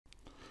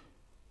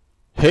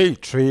Hey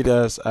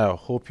traders, I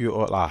hope you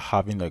all are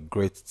having a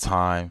great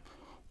time.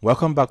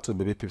 Welcome back to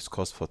Babypips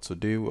course. For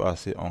today we are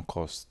still on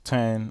course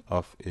 10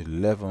 of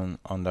 11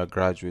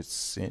 undergraduate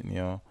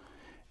senior,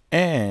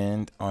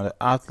 and on the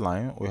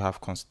outline we have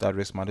considered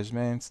risk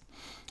management,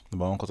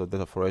 number one course of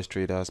data forex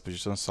traders,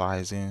 position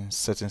sizing,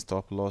 setting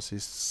stop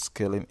losses,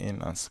 scaling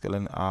in and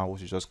scaling out,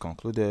 which we just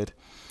concluded.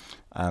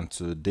 And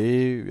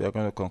today we are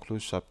going to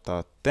conclude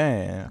chapter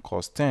 10,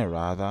 course 10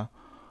 rather,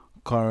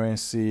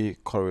 currency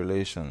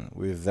correlation.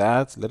 With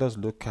that, let us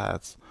look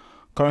at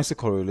currency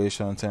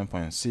correlation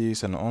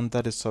 10.6, and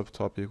under the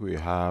subtopic we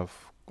have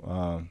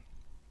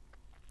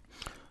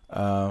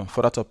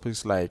further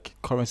topics like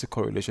currency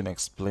correlation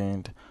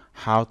explained,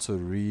 how to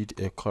read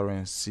a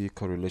currency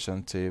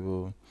correlation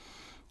table,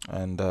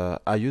 and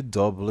are you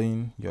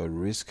doubling your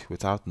risk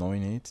without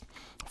knowing it?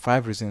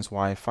 5 reasons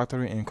why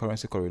factoring in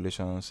currency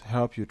correlations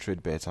help you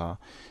trade better.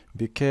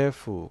 Be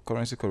careful,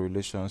 currency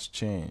correlations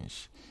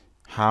change.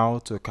 How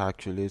to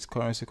calculate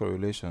currency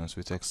correlations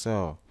with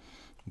Excel.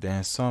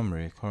 Then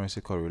summary, currency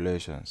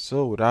correlations.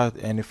 So without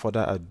any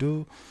further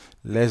ado,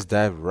 let's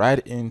dive right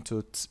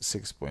into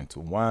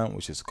 6.1,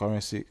 which is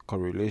currency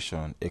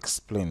correlation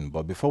explained.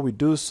 But before we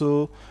do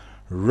so,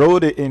 roll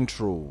the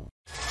intro.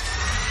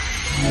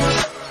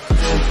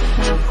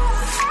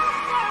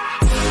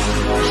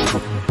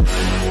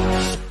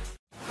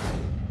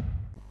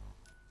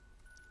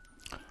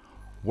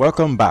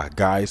 Welcome back,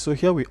 guys. So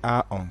here we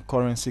are on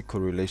currency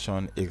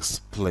correlation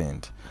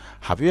explained.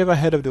 Have you ever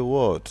heard of the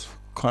word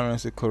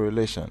currency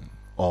correlation?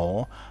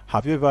 Or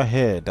have you ever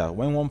heard that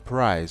when one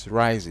price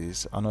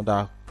rises,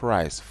 another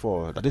price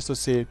falls? That is to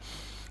say,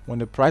 when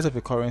the price of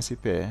a currency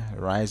pair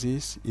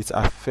rises, it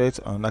affects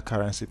another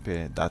currency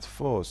pair that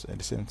falls at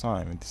the same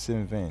time, in the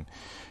same vein.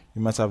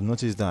 You must have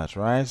noticed that,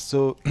 right?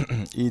 So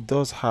it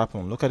does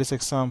happen. Look at this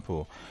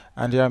example.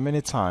 And there are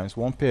many times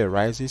one pair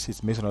rises,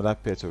 it makes another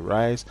pair to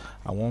rise,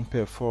 and one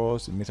pair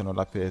falls, it makes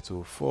another pair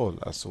to fall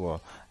as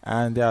well.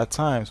 And there are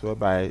times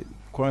whereby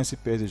currency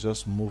pairs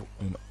just move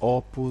in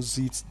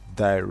opposite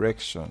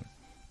direction.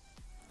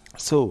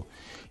 So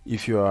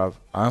if you have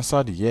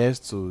answered yes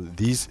to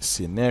these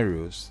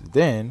scenarios,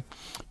 then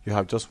you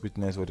have just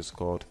witnessed what is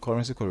called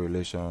currency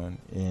correlation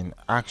in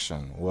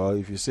action. Well,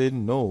 if you say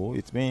no,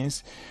 it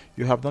means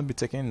you have not been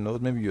taking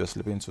note. Maybe you're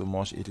sleeping too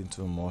much, eating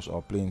too much,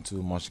 or playing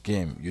too much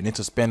game. You need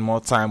to spend more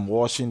time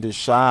watching the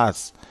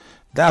charts.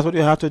 That's what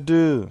you have to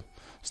do.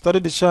 Study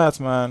the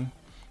charts, man.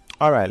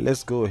 All right,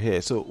 let's go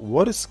here. So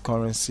what is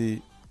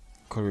currency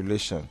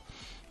correlation?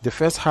 The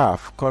first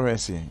half,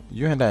 currency,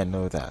 you and I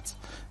know that.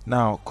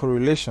 Now,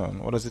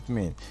 correlation, what does it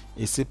mean?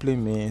 It simply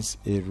means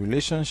a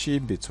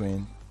relationship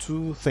between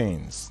two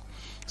things.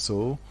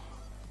 So,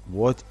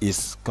 what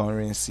is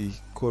currency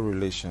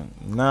correlation?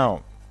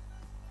 Now,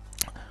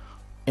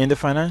 in the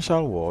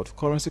financial world,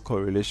 currency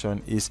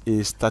correlation is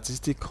a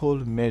statistical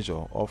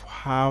measure of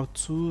how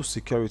two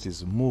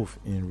securities move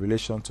in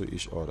relation to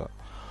each other.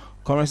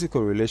 Currency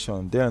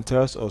correlation then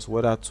tells us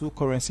whether two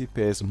currency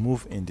pairs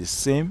move in the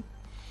same,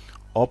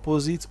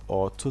 opposite,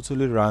 or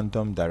totally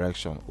random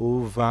direction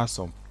over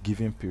some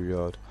given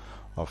period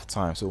of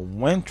time. So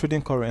when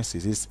trading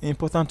currencies, it's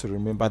important to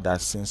remember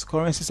that since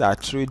currencies are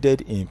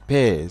traded in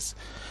pairs,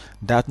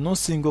 that no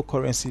single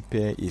currency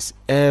pair is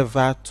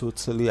ever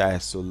totally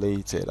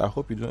isolated. I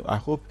hope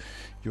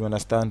you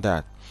understand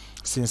that.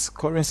 Since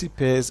currency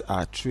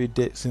are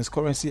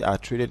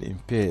traded in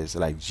pairs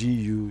like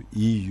GU,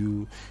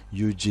 EU,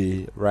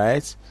 UJ,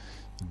 right?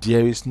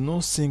 There is no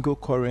single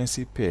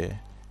currency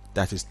pair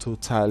that is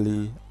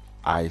totally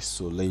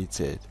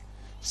isolated.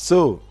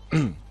 So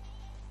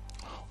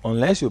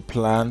unless you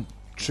plan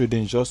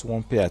trading just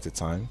one pair at a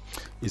time,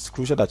 it's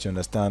crucial that you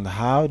understand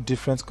how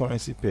different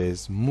currency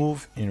pairs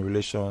move in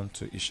relation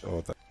to each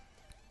other.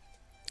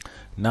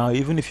 Now,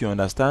 even if you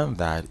understand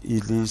that,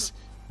 it is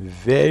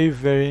very,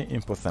 very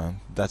important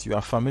that you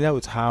are familiar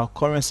with how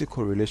currency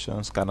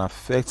correlations can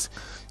affect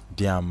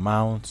the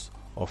amount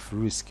of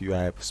risk you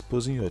are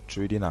exposing your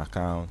trading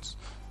account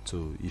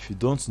to. If you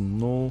don't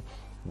know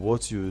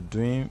what you're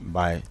doing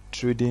by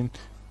trading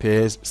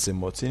pairs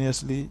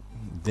simultaneously,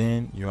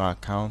 then your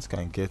account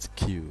can get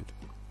killed,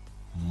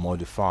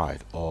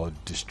 modified, or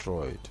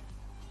destroyed.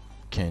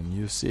 Can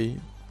you see?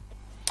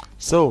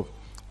 So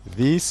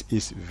this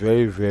is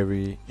very,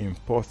 very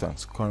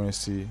important,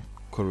 currency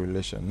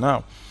correlation.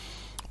 Now,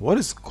 what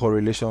is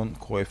correlation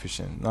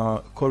coefficient? Now,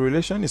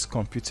 correlation is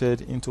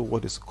computed into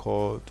what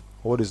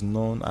is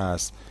known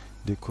as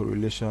the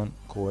correlation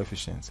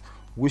coefficient,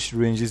 which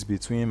ranges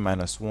between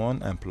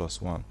 -1 and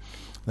 +1.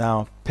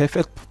 Now,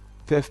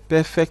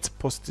 perfect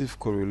positive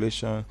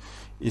correlation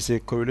is a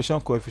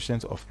correlation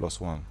coefficient of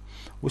 +1,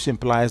 which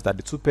implies that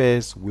the two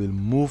pairs will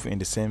move in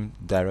the same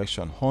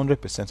direction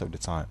 100% of the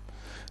time.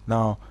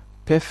 Now,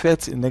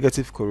 perfect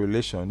negative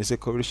correlation is a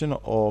correlation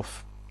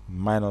of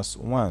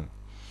 -1,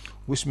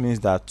 which means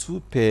that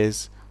two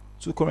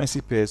currency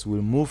pairs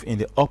will move in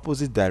the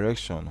opposite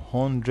direction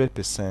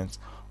 100%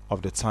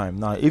 of the time.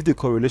 Now if the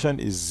correlation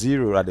is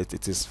 0 and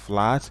it is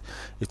flat,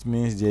 it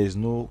means there is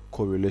no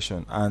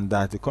correlation and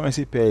that the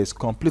currency pair is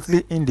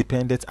completely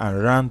independent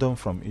and random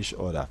from each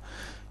other.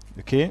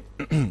 Okay.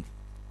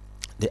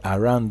 They are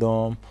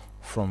random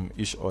from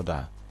each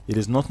other. It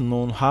is not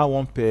known how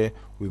one pair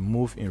will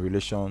move in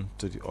relation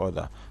to the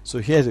other. So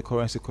here's the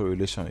currency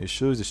correlation. It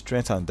shows the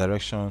strength and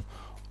direction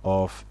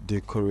of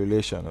the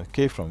correlation,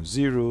 okay, from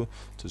 0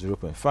 to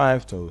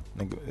 0.5 to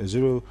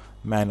 0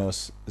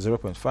 minus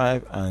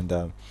 0.5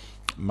 and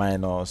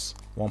minus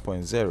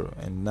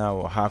 1.0. And now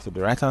we'll have to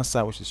the right hand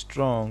side, which is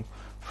strong,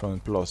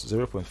 from plus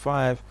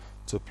 0.5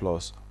 to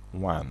plus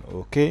 1.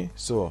 Okay,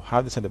 so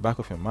have this in the back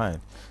of your mind.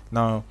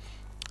 Now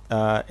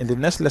in the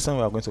next lesson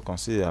we are going to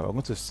consider, we're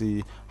going to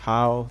see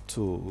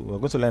we're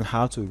going to learn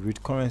how to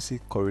read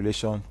currency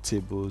correlation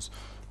tables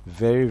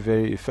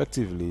very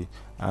effectively,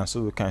 and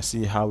so we can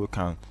see how we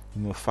can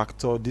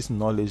factor this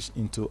knowledge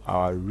into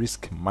our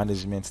risk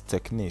management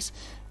techniques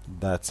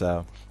that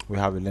we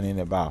have been learning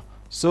about.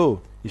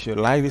 So if you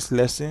like this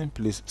lesson,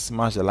 please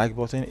smash the like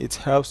button. It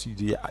helps you,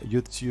 the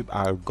YouTube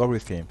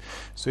algorithm,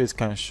 so it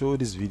can show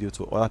this video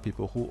to other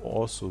people who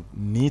also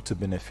need to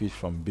benefit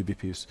from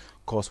Babypips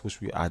course which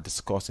we are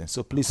discussing.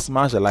 So please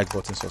smash the like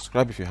button,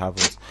 subscribe if you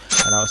haven't,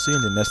 and I'll see you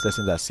in the next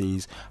lesson that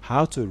says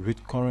how to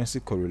read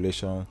currency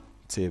correlation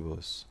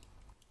tables.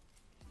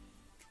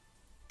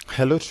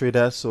 Hello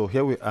traders, so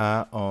here we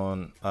are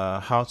on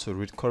how to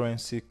read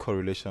currency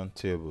correlation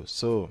tables.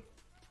 So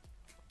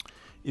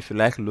if you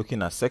like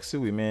looking at sexy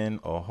women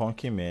or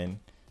hunky men,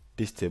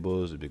 these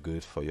tables will be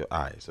good for your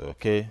eyes.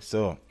 Okay,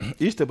 so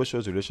each table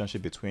shows the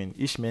relationship between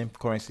each main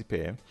currency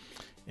pair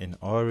in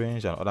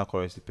orange and other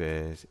currency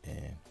pairs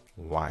in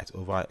white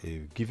over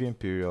a given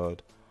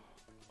period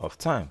of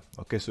time.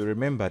 Okay, so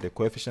remember the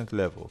coefficient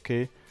level.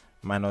 Okay,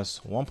 minus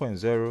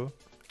 1.0,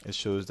 it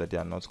shows that they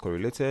are not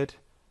correlated.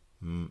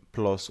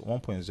 Plus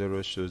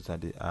 1.0 shows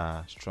that they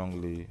are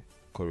strongly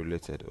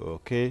correlated.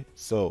 Okay,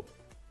 so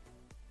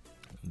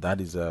that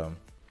is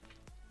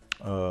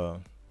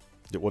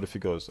what the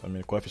figures,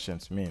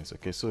 coefficients means.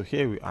 Okay, so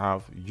here we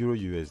have Euro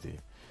USD.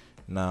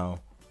 Now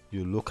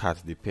you look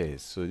at the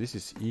pairs. So this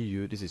is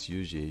EU, this is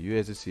UJ,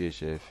 USD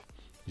CHF,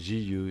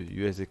 GU,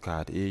 USD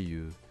CAD,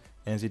 AU,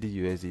 NZD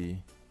USD,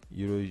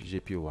 Euro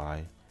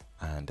JPY,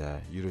 and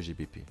Euro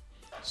GBP.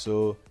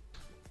 So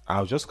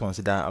I'll just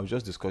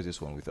discuss this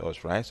one with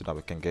us, right, so that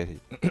we can get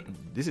it.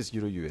 This is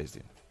Euro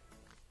USD.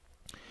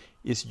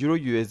 Is Euro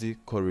USD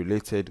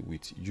correlated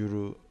with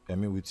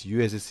with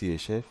USD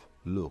CHF?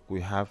 Look, we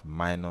have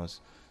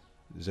minus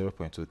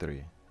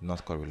 0.23,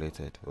 not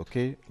correlated.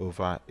 Okay,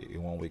 over a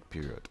 1 week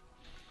period.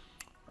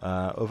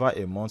 Over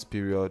a month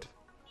period,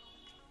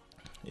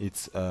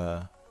 it's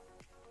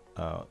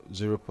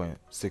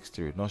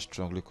 0.63, not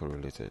strongly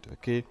correlated.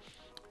 Okay,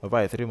 over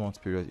a 3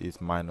 month period, it's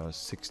minus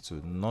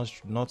 62, not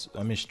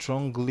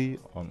strongly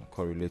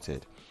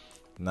uncorrelated.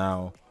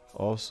 Now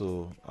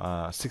also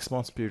 6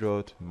 months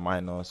period,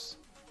 minus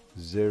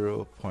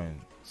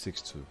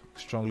 0.62,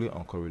 strongly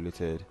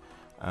uncorrelated,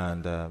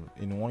 and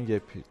in 1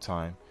 year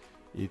time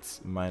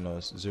it's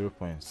minus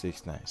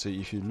 0.69. so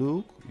if you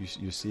look,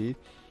 you see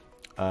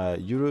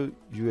Euro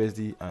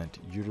USD and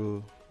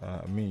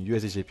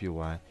USD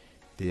JPY,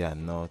 they are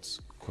not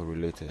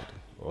correlated,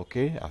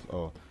 okay, at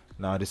all.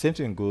 Now the same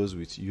thing goes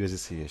with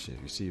USD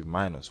CHF. You see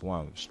minus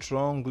 1,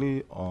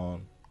 strongly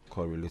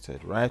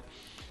uncorrelated, right?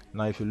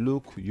 Now if you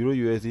look Euro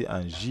USD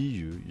and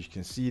GU, you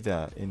can see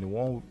that in the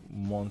 1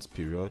 month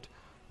period,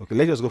 okay,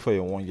 let's just go for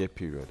a 1 year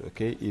period.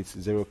 Okay, it's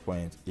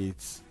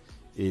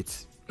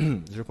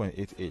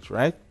 0.88,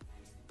 right?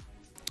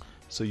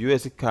 So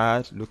USD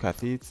CAD, look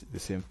at it, the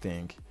same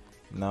thing.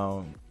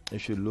 Now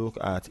if you look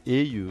at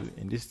AU,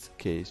 in this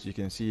case, you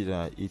can see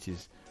that it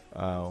is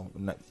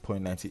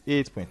 0.98,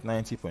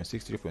 0.90,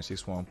 0.63,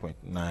 0.61,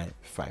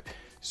 0.95.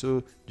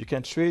 So you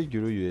can trade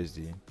Euro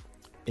USD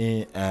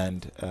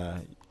and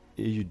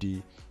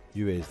AUD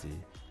USD,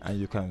 and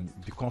you can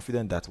be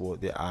confident that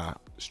they are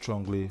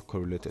strongly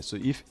correlated. So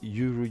if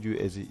Euro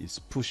USD is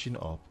pushing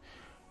up,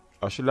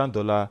 Australian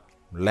dollar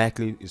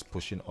likely is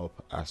pushing up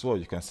as well.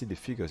 You can see the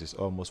figures is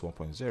almost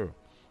 1.0,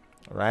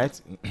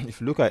 right? If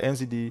you look at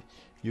NZD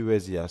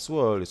USD as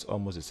well, it's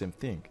almost the same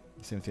thing.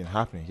 Same thing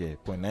happening here,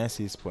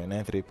 0.96,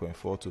 0.93,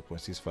 0.42,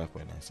 0.65,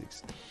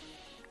 0.96.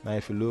 Now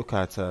if you look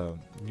at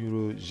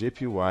Euro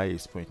JPY,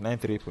 it's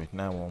 0.93,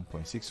 0.91,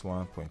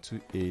 0.61,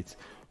 0.28,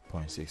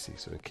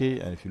 0.66. Okay,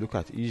 and if you look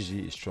at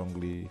EG, it's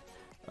strongly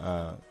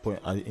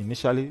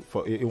initially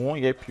for a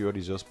 1 year period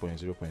is just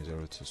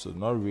 0.02, so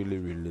not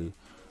really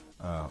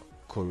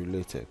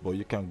correlated. But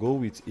you can go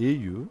with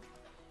AU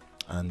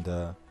and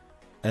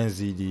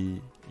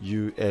NZD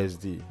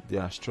USD, they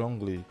are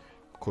strongly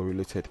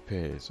correlated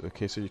pairs.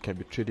 Okay, so you can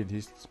be trading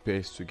these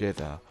pairs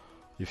together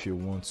if you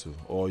want to,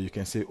 or you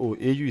can say, oh,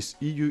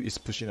 EU is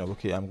pushing up,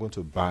 okay, I'm going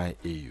to buy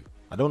AU.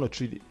 I don't want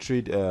to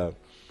trade Euro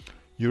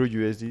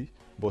USD,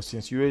 but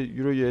since Euro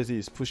USD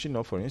is pushing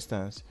up, for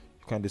instance,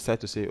 you can decide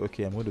to say,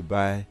 okay, I'm going to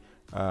buy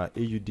AUD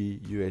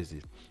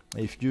USD.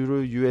 If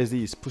Euro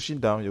USD is pushing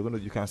down,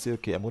 you can say,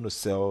 okay, I'm going to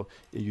sell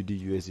AUD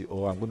USD,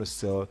 or I'm going to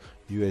sell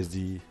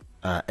USD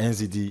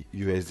NZD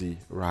USD.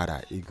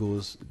 Rather, it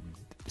goes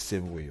the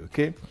same way.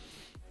 Okay.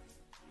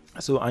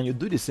 So, and you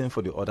do the same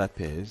for the other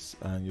pairs,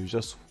 and you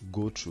just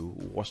go through,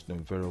 watch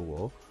them very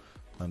well,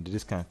 and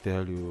this can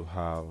tell you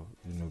how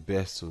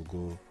best to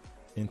go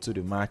into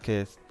the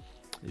market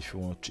if you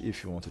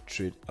want to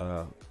trade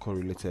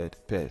correlated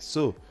pairs.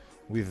 So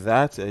with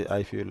that,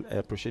 I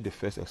appreciate the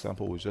first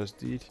example we just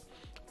did.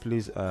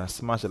 Please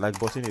smash the like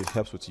button. It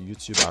helps with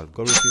YouTube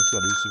algorithm, so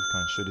that YouTube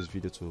can show this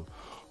video to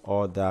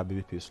other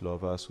Babypips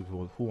lovers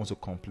who want to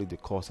complete the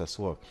course as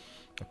well.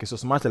 Okay, so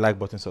smash the like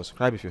button,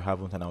 subscribe if you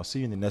haven't, and I'll see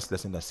you in the next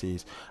lesson that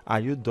says, are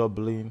you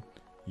doubling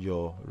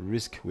your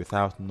risk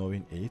without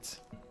knowing it?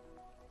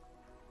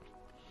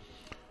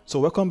 So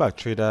welcome back,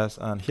 traders,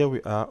 and here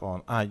we are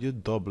on, are you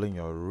doubling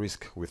your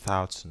risk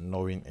without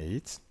knowing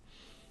it?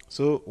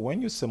 So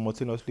when you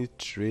simultaneously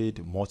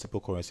trade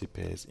multiple currency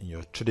pairs in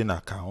your trading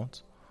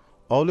account,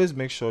 always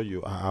make sure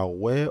you are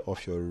aware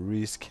of your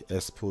risk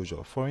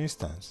exposure. For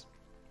instance,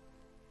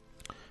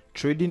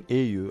 trading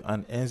AU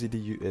and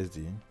NZD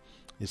USD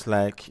is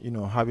like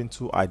having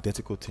two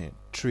identical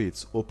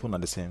trades open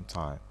at the same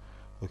time.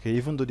 Okay,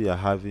 even though they are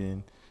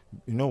having,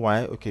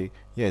 why? Okay,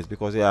 yes,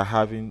 because they are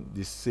having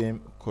the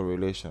same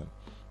correlation.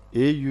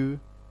 AU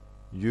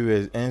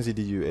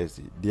NZD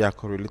USD, they are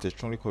correlated,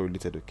 strongly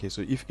correlated. Okay,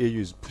 so if AU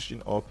is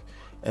pushing up,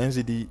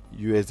 NZD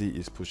USD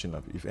is pushing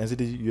up. If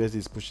NZD USD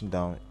is pushing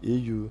down,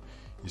 AU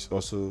is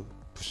also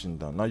pushing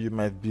down. Now you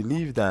might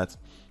believe that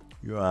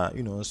you are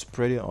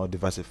spreading or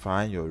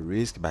diversifying your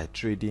risk by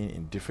trading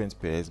in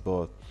different pairs,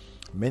 but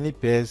many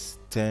pairs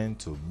tend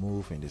to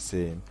move in the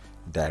same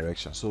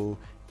direction. So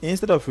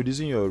instead of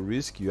reducing your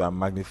risk, you are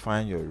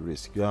magnifying your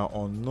risk. You are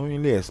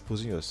unknowingly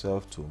exposing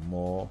yourself to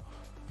more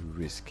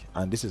risk,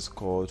 and this is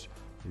called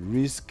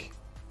risk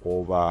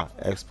over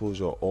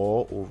exposure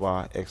or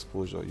over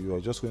exposure. You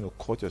are just going to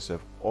cut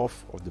yourself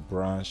off of the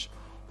branch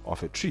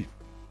of a tree.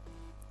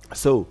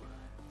 So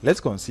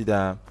let's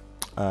consider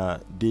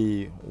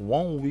the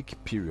 1 week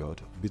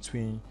period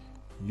between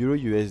Euro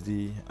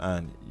USD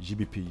and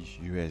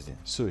GBP USD.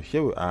 So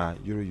here we are,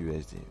 Euro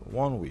USD,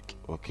 1 week.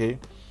 Okay,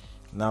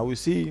 now we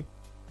see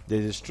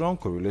there's a strong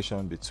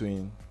correlation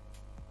between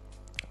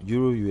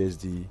Euro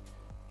USD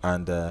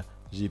and GBP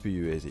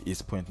USD.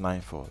 It's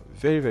 0.94,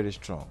 very, very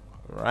strong.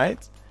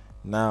 Right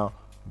now,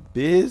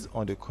 based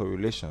on the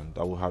correlation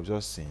that we have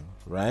just seen,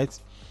 right,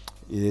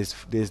 there's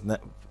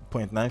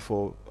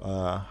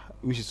 0.94,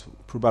 which is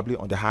probably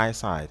on the high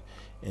side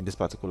in this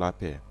particular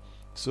pair.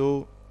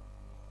 So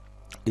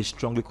it's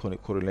strongly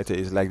correlated.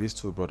 It's like these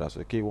two brothers.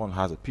 Okay, one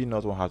has a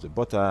peanut, one has a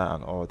butter,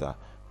 and all that.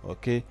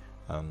 Okay,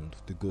 and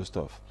the good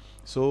stuff.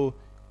 So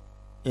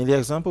in the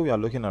example we are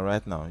looking at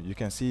right now, you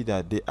can see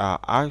that they are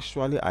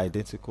actually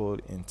identical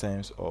in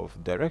terms of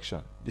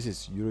direction. This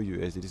is Euro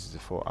USD, this is the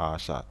 4-hour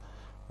chart,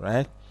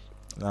 right?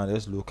 Now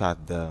let's look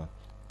at the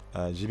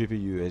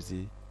GBP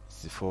USD,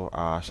 it's the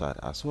 4-hour chart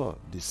as well,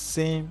 the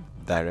same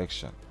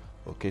direction.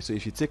 Okay, so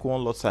if you take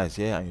one lot size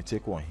here and you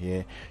take one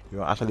here,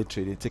 you are actually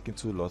taking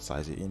two lot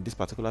sizes in this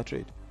particular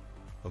trade.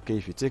 Okay,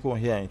 if you take one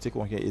here and you take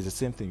one here, it's the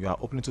same thing. You are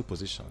opening two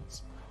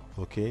positions.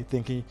 Okay,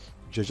 thinking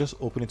you're just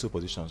opening two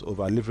positions,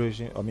 over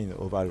leveraging,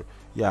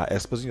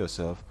 exposing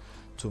yourself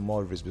to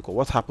more risk, because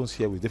what happens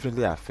here will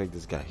definitely affect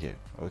this guy here.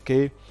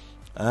 Okay,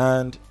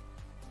 and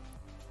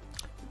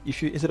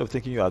if you, instead of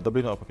thinking you are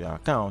doubling up your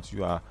account,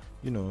 you are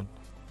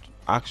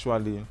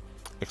actually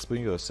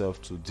exposing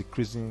yourself to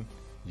decreasing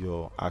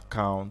your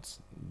account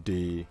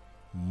the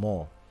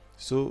more.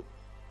 So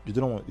you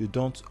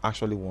don't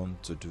actually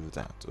want to do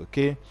that.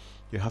 Okay,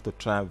 you have to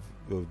try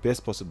your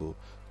best possible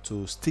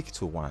to stick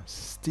to one.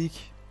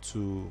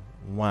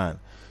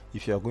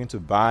 If you are going to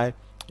buy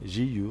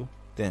GU,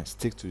 then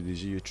stick to the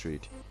GU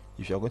trade.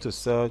 If you are going to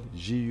sell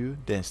GU,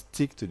 then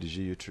stick to the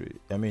GU trade.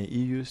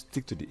 EU,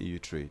 stick to the EU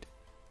trade.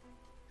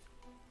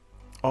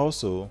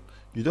 Also,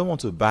 you don't want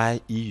to buy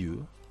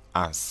EU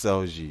and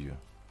sell GU.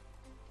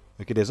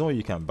 Okay, there's no way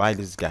you can buy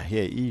this guy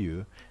here,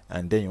 EU,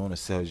 and then you want to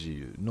sell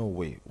GU. No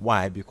way.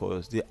 Why?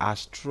 Because they are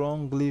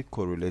strongly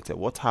correlated.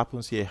 What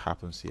happens here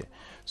happens here.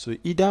 So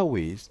either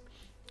ways,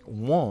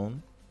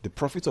 the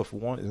profit of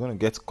one is going to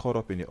get caught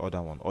up in the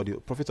other one, or the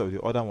profit of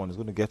the other one is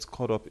going to get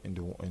caught up in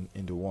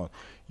the one.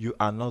 You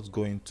are not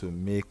going to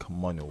make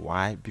money.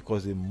 Why?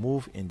 Because they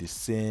move in the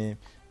same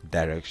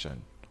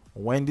direction.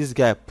 When this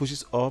guy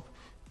pushes up,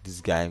 this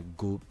guy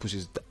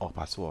pushes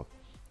up as well.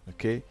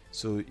 Okay,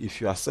 so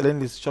if you are selling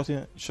this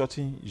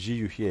shorting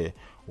GU here,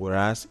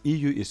 whereas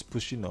EU is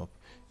pushing up,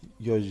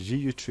 your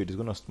GU trade is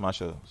going to smash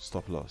your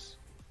stop loss.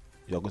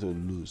 You are going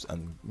to lose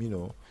and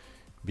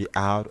be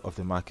out of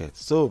the market.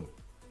 So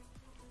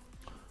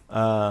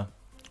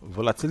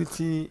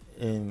volatility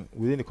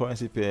within the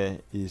currency pair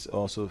is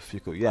also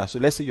fickle. Yeah, so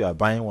let's say you are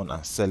buying one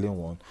and selling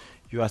one,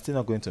 you are still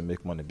not going to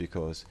make money,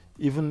 because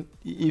even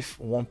if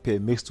one pair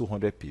makes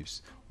 200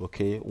 pips,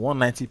 okay,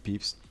 190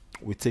 pips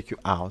will take you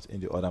out in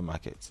the other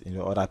markets, in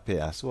the other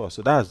pair as well.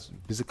 So that's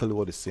basically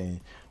what it's saying.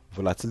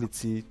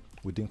 Volatility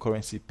within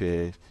currency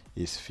pair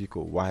is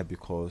fickle. Why?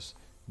 Because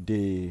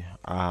they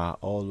are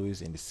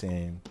always in the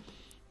same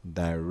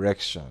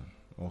direction.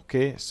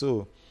 Okay,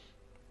 so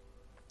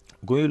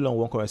going long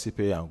one currency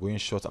pair and going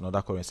short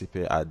another currency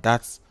pair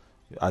that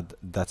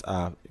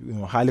are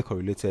highly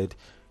correlated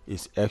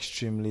is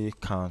extremely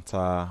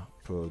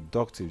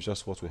counterproductive,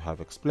 just what we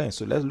have explained.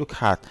 So let's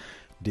look at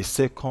the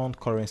second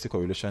currency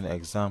correlation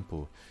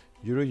example,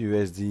 Euro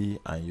USD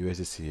and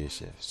USD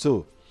CHF.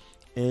 So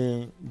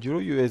in Euro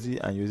USD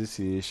and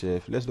USD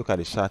CHF, let's look at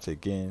the chart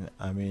again.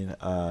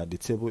 The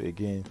table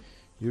again.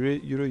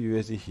 Euro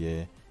USD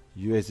here,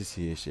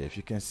 USD CHF.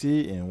 You can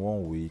see in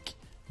 1 week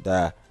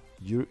that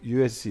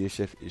USD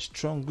CHF is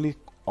strongly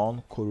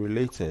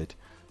uncorrelated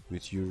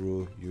with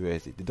Euro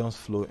USD. They don't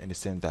flow in the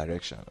same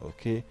direction.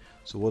 Okay,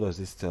 so what does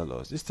this tell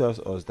us? This tells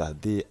us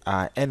that they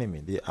are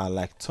enemy. They are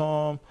like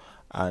Tom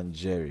and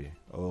Jerry.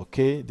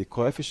 Okay, the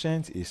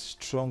coefficient is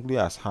strongly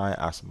as high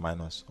as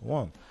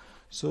 -1.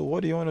 So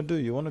what do you want to do?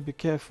 You want to be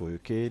careful.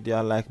 Okay, they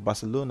are like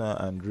Barcelona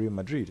and Real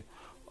Madrid,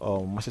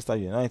 or Manchester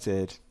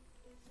United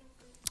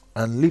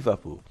and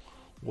Liverpool.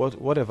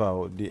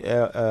 Whatever the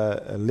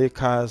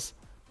Lakers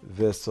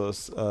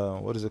versus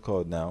what is it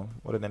called now?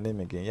 What is the name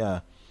again?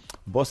 Yeah,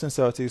 Boston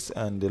Celtics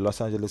and the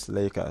Los Angeles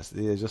Lakers.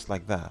 They are just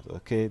like that.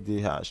 Okay,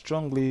 they are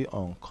strongly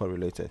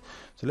uncorrelated.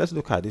 So let's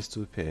look at these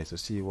two pairs to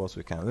see what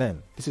we can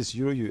learn. This is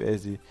Euro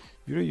USD.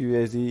 Euro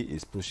USD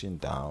is pushing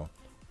down,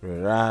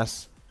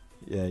 whereas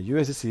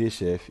USD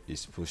CHF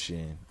is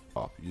pushing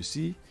up. You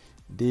see,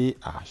 they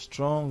are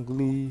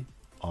strongly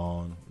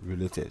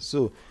unrelated.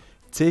 So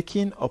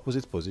taking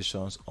opposite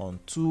positions on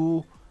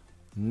two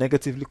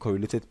negatively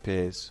correlated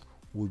pairs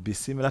would be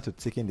similar to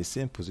taking the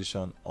same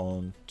position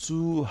on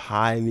two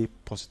highly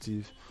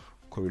positive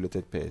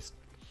correlated pairs.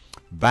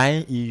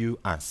 Buying EU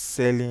and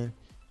selling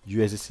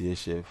USD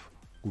CHF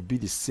would be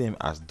the same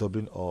as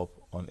doubling up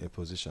on a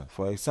position.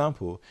 For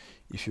example,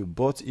 if you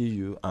bought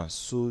EU and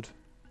sold,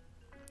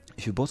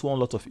 if you bought one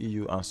lot of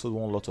EU and sold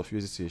one lot of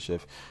USD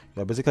CHF,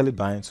 you are basically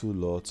buying two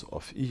lots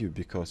of EU,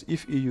 because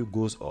if EU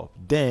goes up,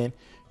 then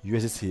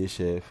USD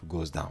CHF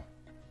goes down,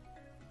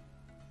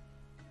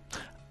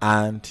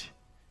 and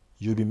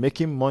you'll be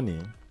making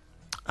money,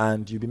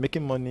 on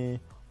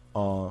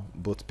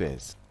both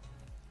pairs.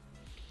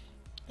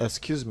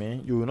 Excuse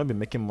me, you will not be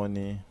making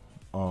money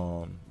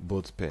on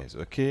both pairs.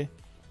 Okay,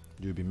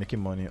 you'll be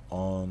making money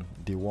on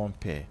the one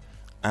pair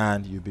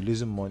and you'll be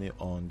losing money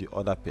on the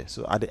other pair.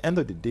 So at the end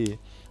of the day,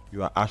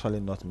 you are actually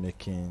not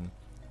making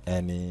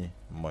any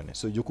money.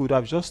 So you could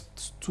have just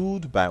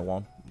stood by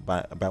one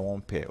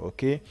pair.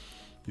 Okay,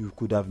 you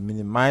could have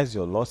minimized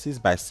your losses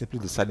by simply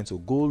deciding to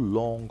go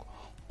long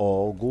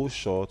or go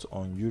short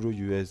on Euro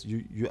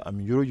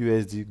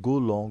USD, go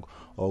long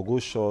or go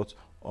short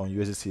on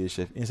USD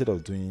CHF instead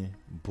of doing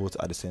both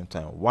at the same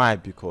time. Why?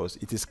 Because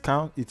it is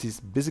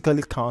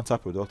basically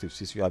counterproductive,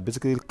 since you are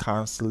basically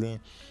canceling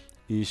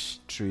each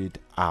trade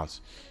out.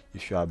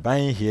 If you are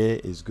buying here,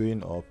 it's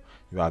going up.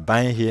 You are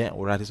buying here,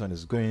 or this one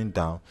is going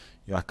down.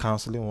 You are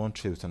canceling one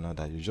trade with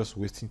another. You're just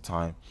wasting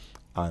time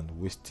and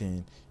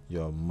wasting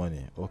your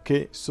money.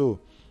 Okay, so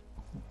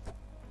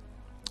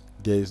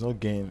there is no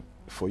gain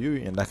for you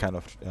in that kind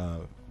of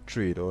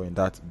trade or in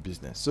that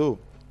business. So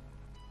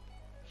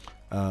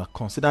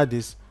consider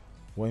this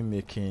when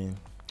making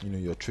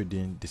your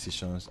trading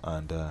decisions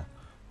and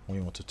when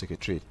you want to take a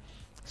trade.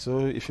 So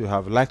if you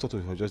have liked what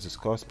we have just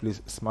discussed,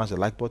 please smash the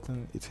like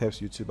button. It helps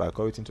YouTube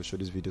algorithm to show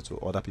this video to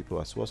other people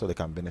as well, so they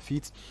can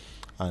benefit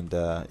and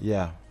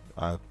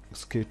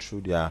scale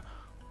through their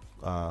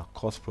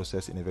course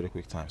process in a very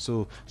quick time.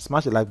 So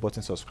smash the like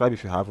button, subscribe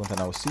if you haven't, and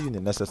I will see you in the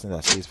next lesson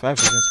that says 5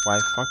 reasons why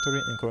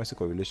factoring in currency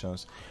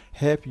correlations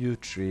help you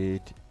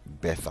trade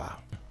better.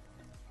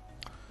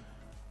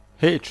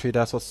 Hey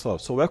traders, what's up?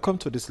 So welcome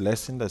to this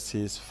lesson that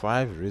says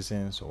 5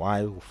 reasons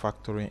why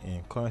factoring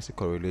in currency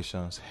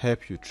correlations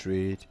help you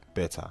trade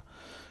better.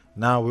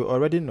 Now we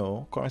already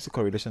know currency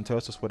correlation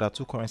tells us whether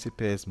two currency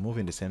pairs move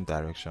in the same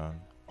direction,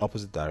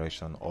 opposite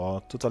direction, or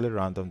totally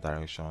random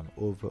direction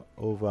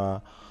over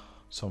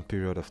some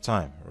period of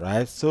time,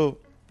 right? So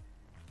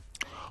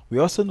we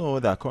also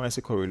know that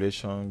currency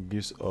correlation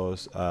gives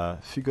us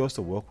figures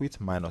to work with,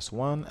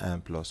 -1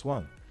 and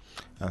 +1.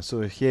 And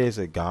so here is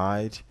a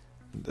guide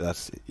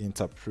that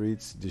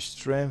interprets the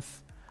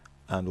strength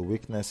and the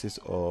weaknesses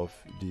of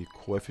the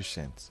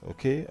coefficients,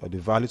 okay, or the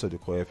values of the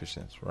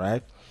coefficients,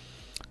 right?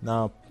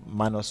 Now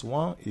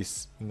 -1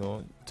 is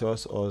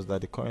tells us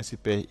that the currency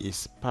pair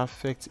is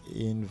perfect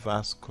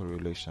inverse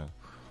correlation.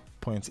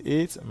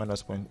 0.8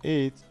 minus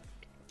 0.8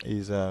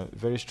 is a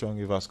very strong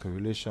inverse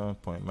correlation.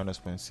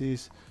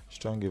 -0.6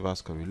 strong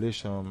inverse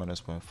correlation.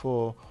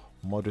 -0.4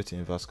 moderate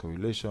inverse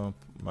correlation.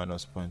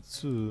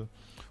 -0.2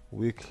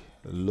 weak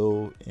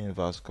low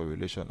inverse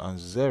correlation, and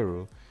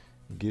 0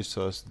 gives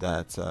us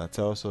that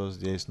tells us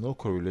there is no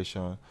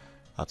correlation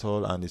at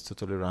all and it's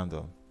totally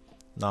random.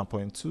 Now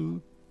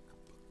 0.2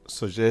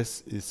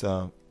 suggests it's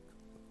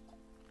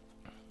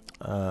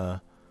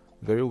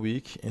very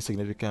weak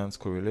insignificant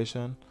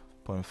correlation.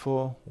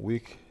 0.4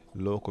 weak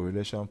low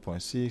correlation.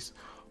 0.6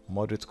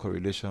 moderate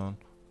correlation.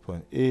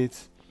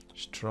 0.8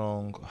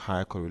 strong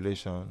high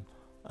correlation,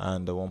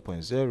 and the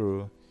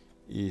 1.0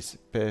 is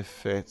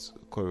perfect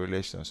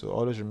correlation. So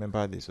always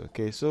remember this.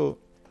 Okay, so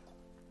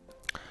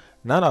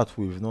now that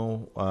we've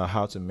known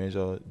how to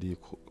measure the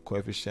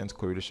coefficient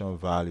correlation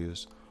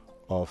values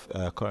of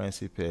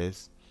currency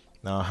pairs,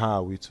 now how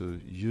are we to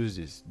use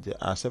this? There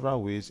are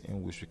several ways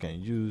in which we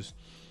can use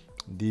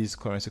these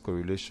currency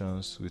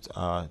correlations with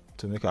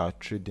to make our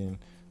trading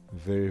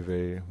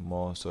very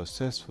more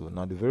successful.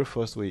 Now the very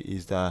first way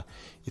is that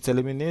it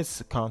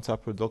eliminates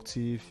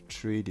counterproductive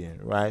trading,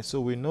 right?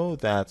 So we know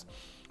that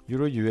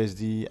Euro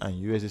USD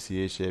and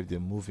USD CHF, they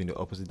move in the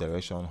opposite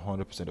direction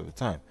 100% of the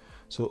time.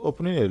 So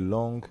opening a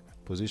long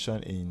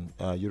position in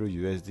Euro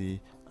USD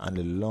and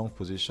a long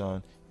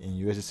position in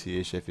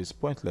USD CHF is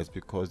pointless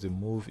because they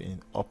move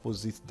in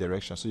opposite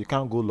direction. So you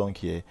can't go long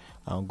here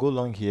and go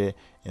long here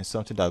in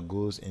something that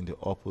goes in the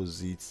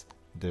opposite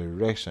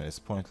direction. It's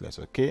pointless.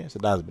 Okay, so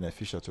that's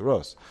beneficial to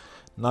us.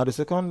 Now the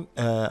second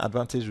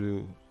advantage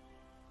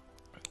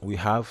we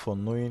have for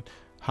knowing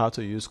how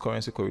to use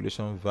currency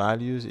correlation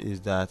values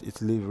is that it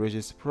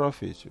leverages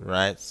profit,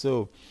 right?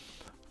 So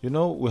you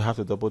know, we have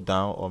to double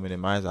down or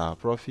minimize our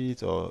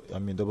profit, or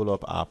double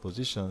up our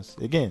positions.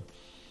 Again,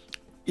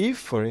 if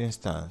for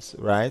instance,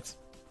 right,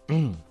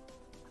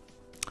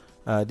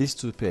 these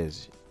two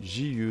pairs,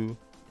 GU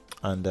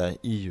and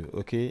EU,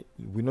 okay,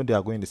 we know they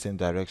are going the same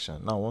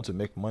direction. Now I want to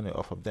make money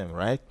off of them,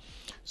 right?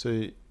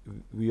 So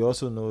we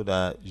also know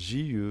that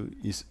GU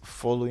is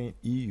following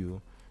EU,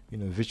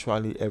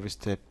 virtually every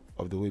step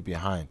of the way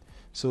behind.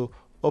 So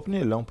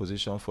opening a long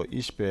position for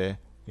each pair,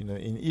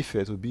 in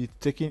effect will be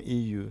taking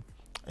EU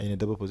in a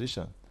double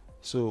position.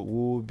 So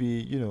we'll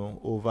be,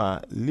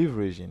 over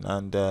leveraging,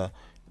 and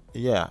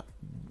yeah,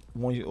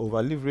 when you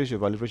over leverage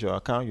your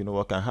account, you know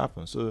what can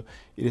happen. So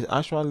it is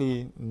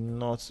actually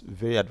not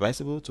very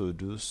advisable to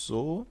do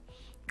so,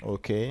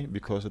 okay,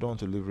 because we don't want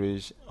to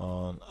leverage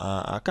on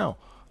our account.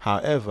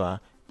 However,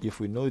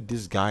 if we know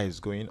this guy is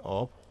going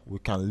up, we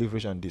can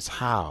leverage on this.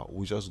 How?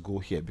 We just go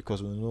here,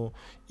 because we know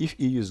if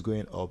EU is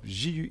going up,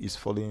 GU is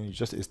following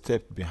just a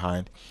step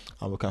behind,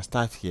 and we can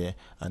start here,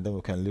 and then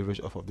we can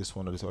leverage off of this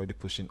one that is already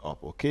pushing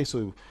up. Okay,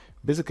 so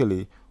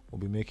basically we'll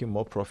be making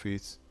more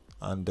profits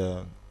and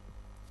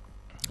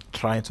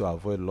trying to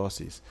avoid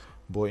losses.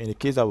 But in the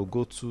case that we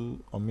go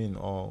to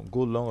or go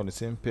long on the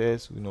same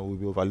pairs, we'll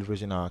be over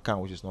leveraging our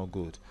account, which is not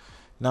good.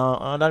 Now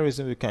another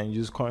reason we can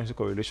use currency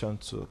correlation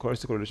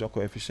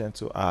coefficient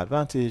to our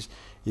advantage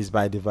is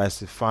by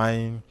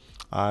diversifying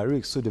our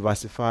risk. So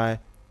diversify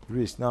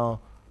risk. Now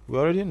we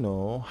already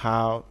know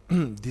how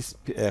this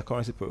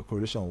currency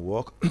correlation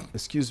work.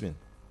 Excuse me.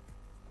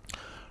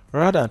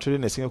 Rather than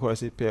trading a single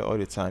currency pair all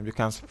the time, you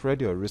can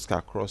spread your risk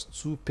across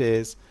two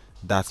pairs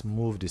that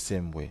move the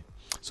same way.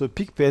 So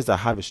pick pairs that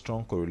have a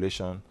strong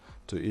correlation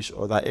to each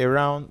other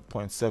around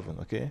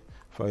 0.7. Okay,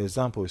 for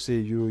example, say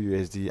Euro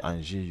USD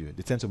and GU,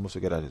 they tend to move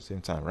together at the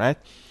same time, right?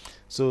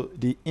 So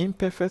the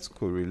imperfect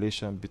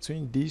correlation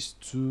between these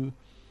two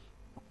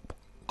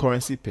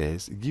currency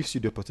pairs gives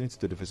you the opportunity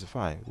to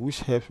diversify,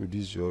 which helps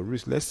reduce your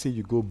risk. Let's say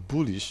you go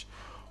bullish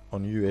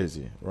on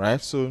USD,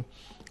 right? So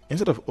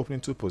instead of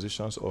opening two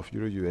positions of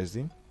Euro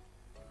USD,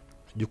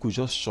 you could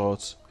just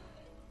short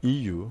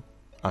EU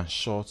and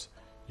short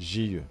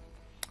GU,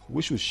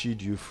 which will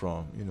shield you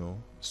from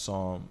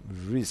some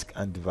risk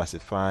and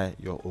diversify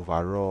your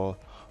overall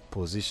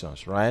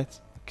positions, right?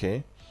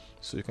 Okay,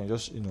 so you can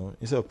just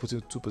instead of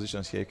putting two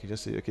positions here, you can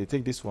just say, okay,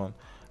 take this one,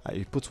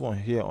 you put one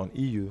here on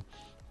EU,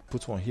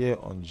 put one here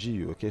on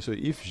GU. Okay, so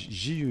if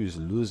GU is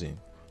losing,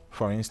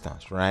 for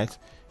instance, right,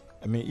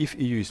 if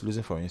EU is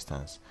losing, for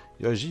instance,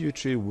 your GU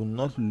trade will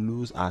not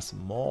lose as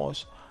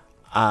much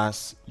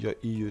as your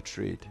EU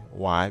trade.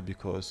 Why?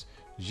 Because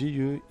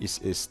GU is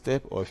a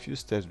step or a few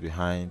steps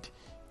behind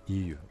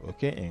EU,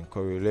 okay, in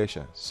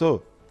correlation.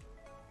 So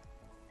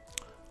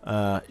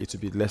it will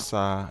be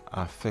lesser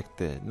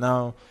affected.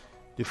 Now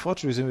the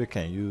fourth reason we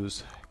can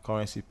use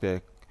currency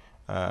pair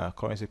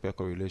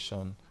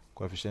correlation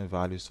coefficient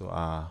values to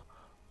our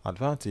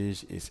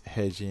advantage is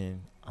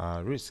hedging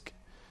our risk.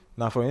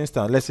 Now for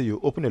instance, let's say you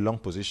open a long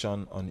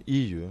position on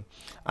EU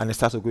and it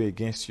starts to go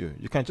against you.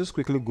 You can just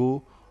quickly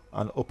go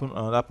and open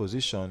another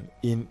position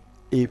in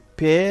a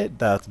pair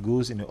that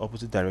goes in the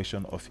opposite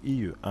direction of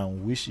EU,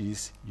 and which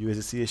is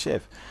USD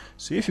CHF.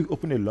 So if you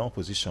open a long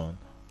position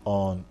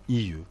on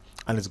EU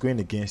and it's going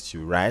against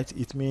you, right,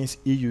 it means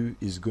EU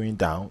is going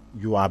down,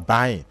 you are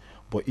buying,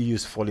 but EU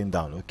is falling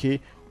down.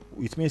 Okay,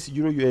 it means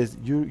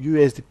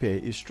USD pair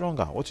is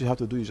stronger. What you have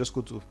to do is just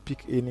go to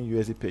pick any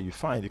USD pair you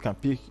find. You can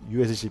pick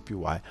USD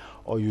JPY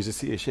or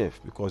USD CHF,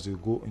 because you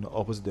go in the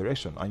opposite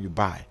direction and you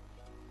buy,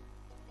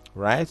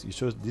 right? You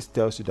show this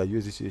tells you that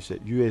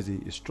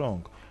USD is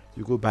strong,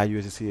 you go buy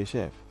USD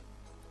CHF.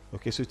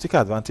 Okay, so you take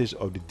advantage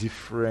of the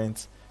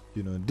different,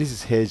 this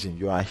is hedging.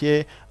 You are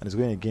here and it's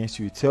going against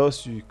you.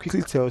 It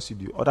quickly tells you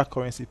the other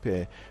currency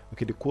pair,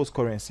 okay, the quote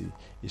currency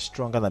is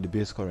stronger than the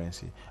base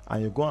currency,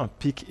 and you go and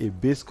pick a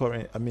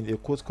a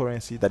quote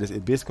currency that is a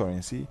base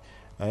currency,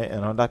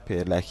 another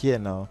pair. Like here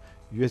now,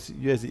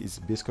 USD is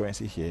base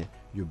currency here,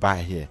 you buy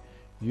here.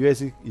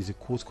 USD is a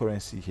quote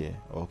currency here.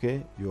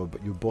 Okay,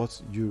 you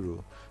bought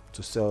euro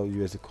to sell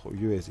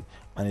USD,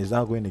 and it's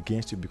now going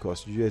against you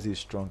because USD is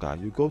stronger.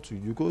 You go to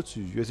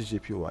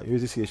USDJPY,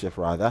 USDCHF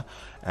rather,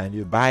 and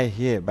you buy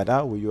here. But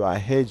that way you are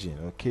hedging.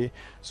 Okay,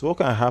 so what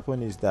can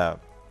happen is that,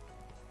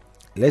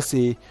 let's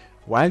say,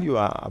 while you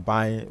are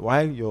buying,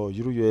 while your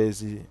Euro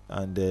USD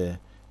and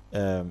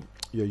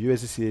your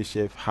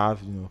USDCHF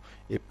have,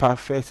 a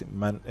perfect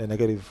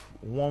negative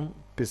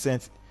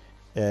 1%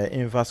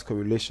 inverse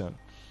correlation,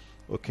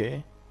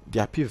 okay,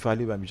 their p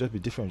value might just be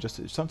different,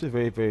 just something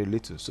very, very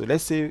little. So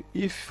let's say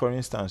if, for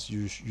instance,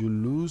 you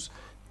lose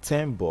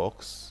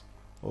 $10,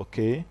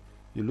 okay,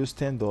 you lose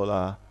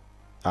 $10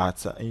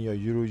 at in your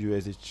Euro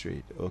USD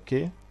trade,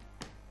 okay,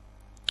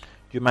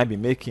 you might be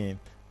making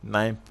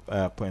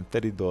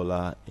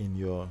 $9.30 in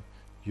your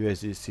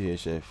USD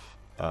CHF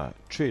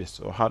trade.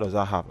 So how does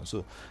that happen?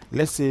 So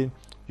let's say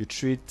you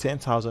trade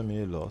 10,000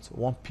 mini lots,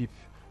 1 pip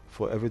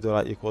for every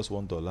dollar equals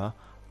 $1,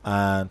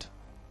 and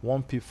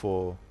 1 pip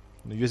for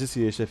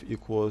USD CHF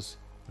equals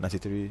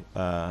 93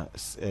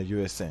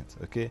 US cents.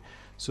 Okay,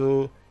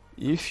 so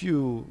if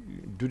you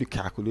do the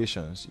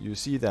calculations, you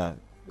see that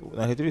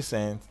 93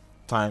 cents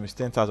times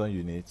 10,000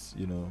 units,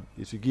 it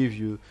will give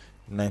you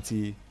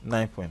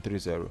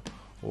 99.30.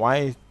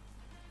 Why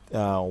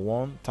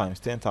 1 times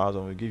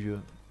 10,000 will give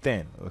you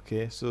 10?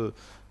 Okay, so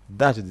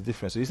that's the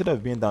difference. So instead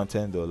of being down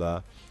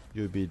 $10,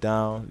 you'll be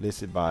down, let's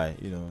say, by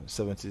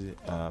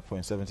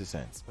 70.70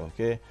 cents.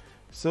 Okay,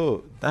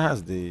 so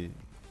that's the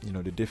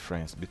the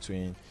difference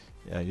between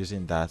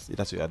using that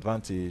either to your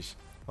advantage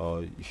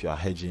or if you are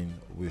hedging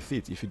with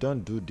it. If you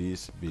don't do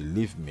this,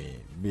 believe me,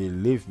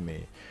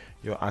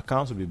 your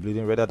account will be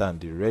bleeding rather than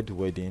the red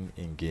wedding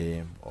in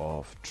Game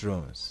of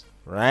Thrones,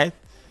 right?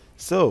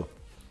 So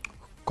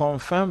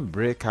confirm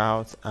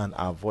breakout and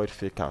avoid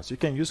fake outs. You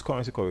can use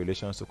currency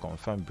correlations to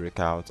confirm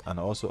breakout and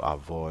also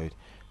avoid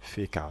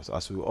fake outs.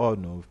 As we all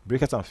know,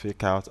 breakouts and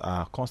fake outs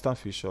are a constant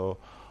feature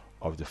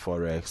of the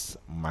forex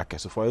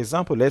market. So for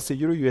example, let's say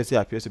Euro USD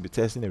appears to be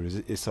testing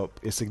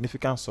a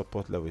significant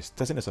support level. It's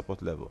testing a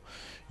support level.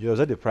 You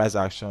observe the price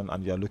action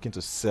and you are looking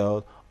to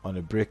sell on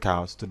a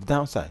breakout to the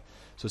downside.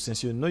 So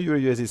since you know Euro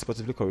USD is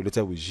positively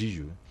correlated with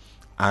GU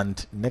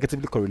and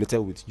negatively correlated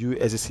with USD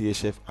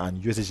CHF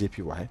and USD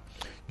JPY,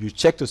 you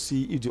check to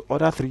see if the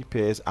other three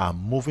pairs are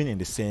moving in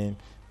the same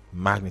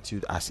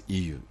magnitude as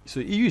EU. So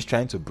EU is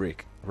trying to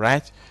break,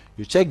 right?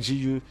 You check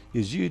GU.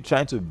 Is GU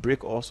trying to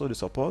break also the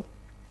support?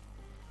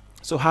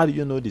 So how do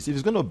you know this? If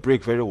it's going to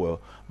break very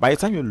well, by the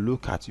time you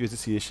look at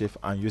USD CHF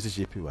and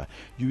USD JPY,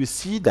 you will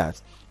see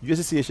that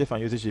USD CHF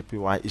and USD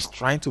JPY is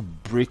trying to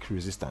break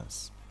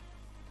resistance.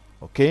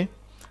 Okay,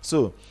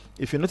 so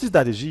if you notice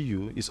that the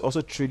GU is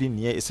also trading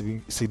near a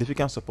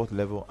significant support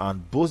level,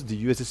 and both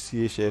the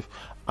USD CHF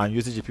and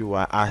USD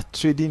JPY are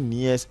trading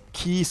near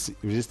key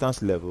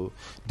resistance level,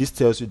 this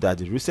tells you that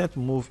the recent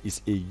move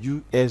is a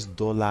US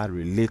dollar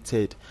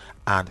related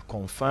and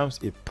confirms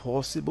a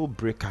possible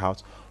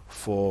breakout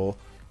for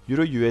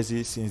Euro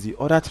USD, since the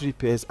other three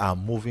pairs are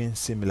moving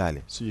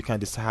similarly. So you can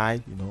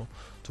decide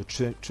to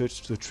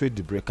trade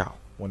the breakout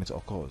when it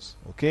occurs.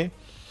 Okay,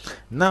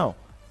 now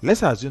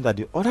let's assume that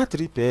the other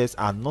three pairs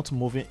are not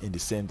moving in the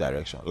same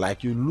direction.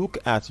 Like you look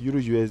at Euro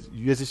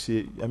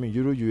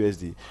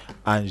USD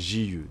and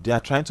GU, they are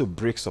trying to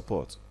break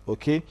support.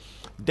 Okay,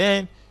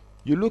 then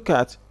you look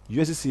at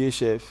USD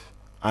CHF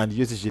and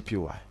USD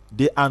JPY,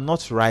 they are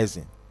not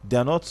rising, they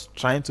are not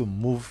trying to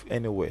move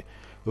anywhere.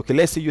 Okay,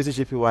 let's say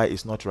USD JPY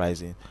is not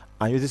rising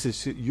and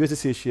USD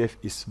CHF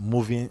is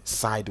moving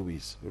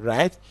sideways,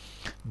 right?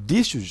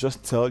 This should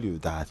just tell you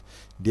that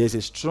there's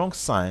a strong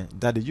sign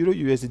that the Euro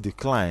USD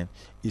decline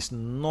is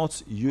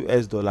not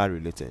US dollar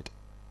related.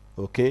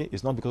 Okay,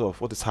 it's not because of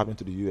what is happening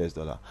to the US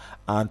dollar,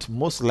 and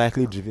most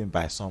likely driven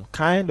by some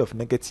kind of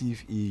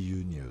negative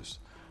EU news.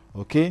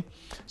 Okay,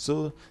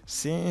 so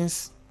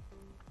since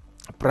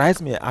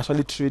price may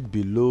actually trade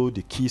below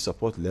the key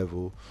support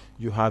level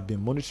you have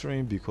been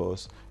monitoring,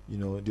 because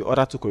the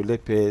other two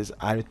correlated pairs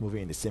aren't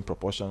moving in the same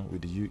proportion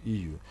with the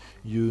EU,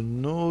 you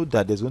know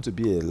that there's going to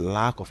be a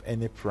lack of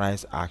any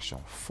price action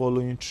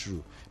following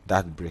through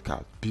that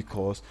breakout,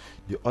 because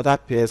the other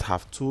pairs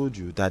have told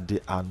you that they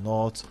are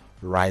not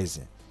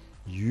rising.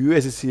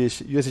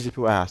 USD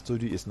JPY has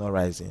told you it's not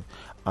rising,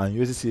 and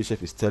USD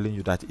CHF is telling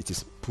you that it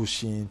is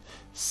pushing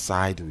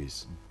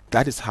sideways.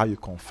 That is how you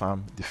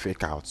confirm the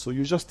fake out. So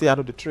you just stay out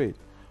of the trade.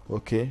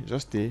 Okay,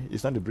 just stay.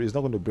 It's not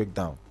going to break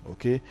down.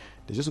 Okay,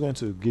 they're just going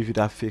to give you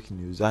that fake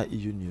news, that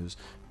EU news,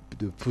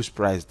 to push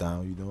price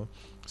down,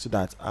 so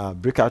that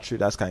breakout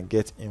traders can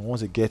get in.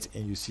 Once they get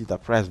in, you see the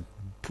price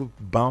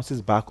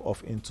bounces back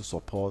off into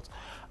support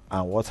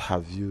and what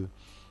have you.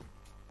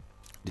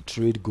 The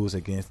trade goes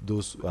against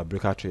those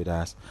breakout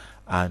traders,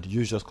 and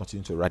you just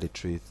continue to ride the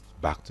trade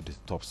back to the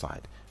top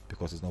side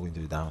because it's not going to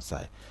the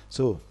downside.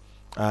 So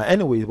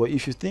anyway, but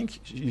if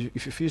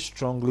you feel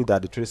strongly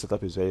that the trade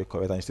setup is very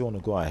correct and you still want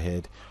to go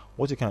ahead,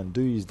 what you can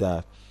do is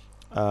that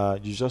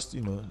you just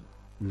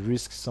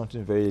risk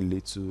something very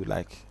little,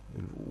 like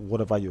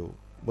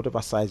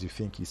whatever size you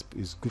think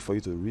is good for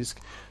you to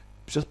risk.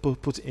 just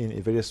put in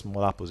a very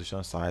smaller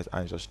position size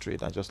and just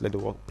trade and just let the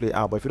work play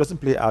out. But if it doesn't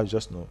play out,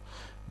 just know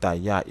that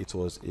yeah, it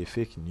was a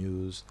fake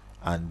news,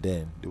 and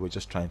then they were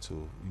just trying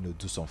to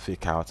do some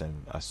fake out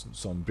and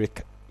some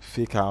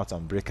fake out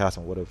and breakouts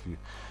and whatever you.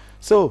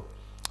 So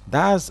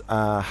that's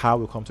how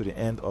we come to the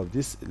end of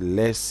this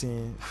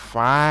lesson.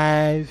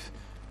 5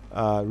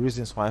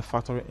 reasons why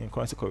factoring in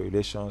currency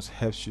correlations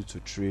helps you to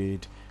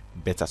trade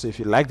better. So if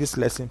you like this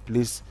lesson,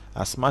 please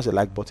smash the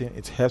like button.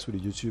 It helps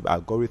with the YouTube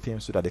algorithm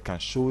so that they can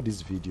show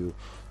this video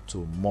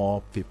to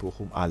more people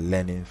who are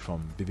learning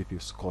from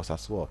Babypips course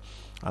as well.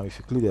 And if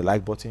you click the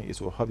like button,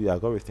 it will help the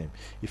algorithm.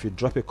 If you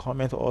drop a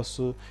comment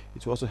also,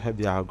 it will also help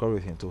the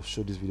algorithm to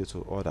show this video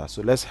to others.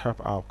 So let's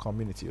help our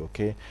community,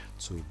 okay,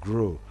 to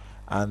grow.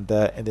 And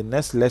in the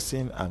next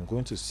lesson, I'm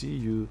going to see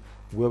you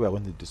where we're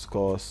going to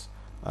discuss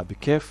be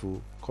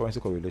careful, currency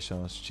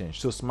correlations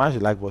change. So smash the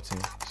like button,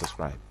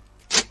 subscribe.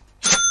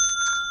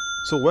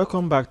 So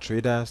welcome back,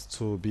 traders,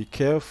 to Be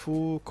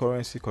Careful,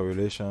 Currency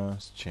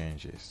Correlations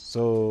Changes.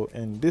 So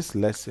in this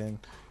lesson,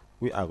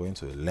 we are going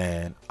to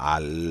learn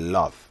a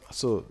lot.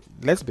 So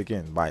let's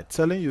begin by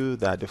telling you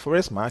that the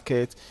forex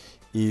market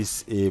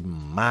is a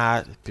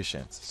mad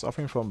patient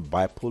suffering from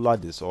bipolar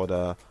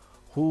disorder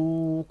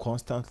who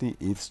constantly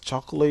eats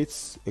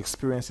chocolates,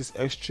 experiences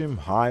extreme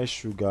high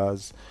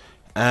sugars,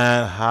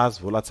 and has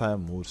volatile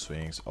mood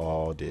swings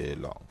all day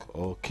long.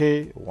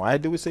 Okay, why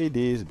do we say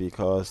this?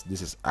 Because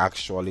this is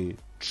actually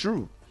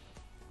true.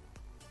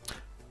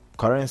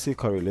 Currency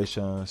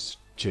correlations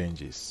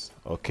changes.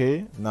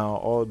 Okay, now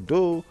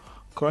although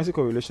currency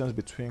correlations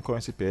between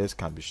currency pairs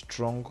can be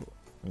strong,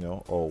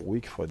 or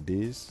weak for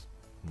days,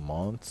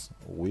 months,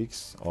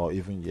 weeks, or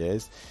even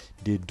years,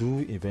 they do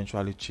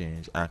eventually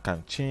change and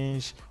can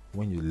change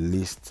when you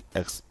least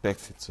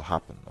expect it to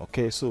happen.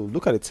 Okay, so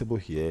look at the table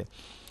here.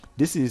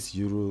 This is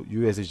Euro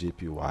USD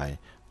JPY.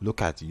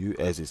 Look at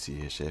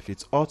USD CHF.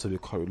 It's all to be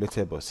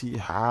correlated, but see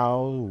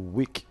how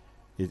weak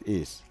it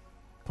is.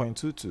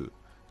 0.22,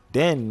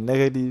 then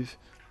negative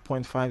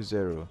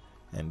 0.50,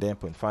 and then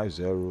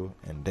 0.50,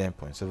 and then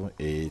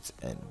 0.78,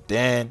 and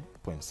then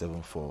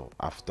 0.74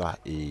 after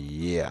a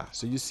year.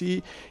 So you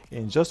see,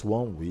 in just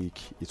 1 week,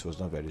 it was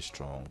not very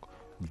strong.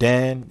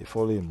 Then the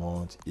following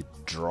month, it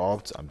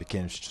dropped and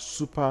became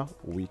super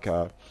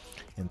weaker.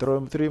 In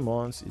 3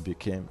 months,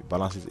 it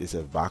balances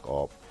itself back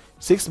up.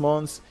 6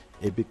 months,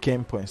 it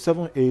became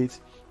 0.78,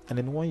 and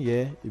in 1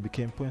 year, it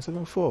became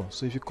 0.74.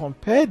 So if you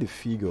compare the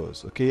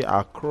figures, okay,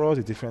 across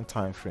the different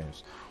time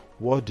frames,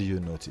 what do you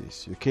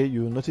notice? Okay,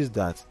 you notice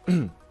that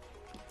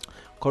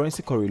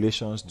currency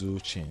correlations do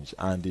change,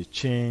 and they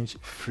change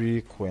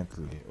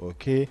frequently.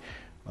 Okay,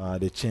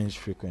 they change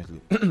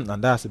frequently,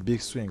 and that's a big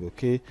swing.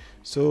 Okay,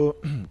 so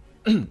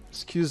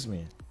excuse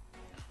me.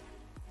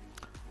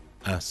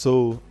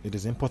 So it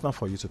is important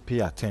for you to pay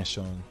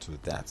attention to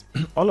that.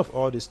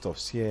 all these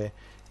stuffs here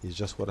is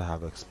just what I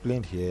have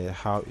explained here,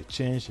 how it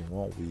changed in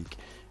 1 week,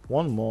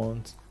 1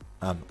 month,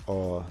 and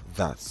all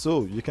that.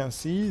 So you can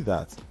see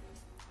that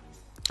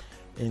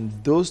in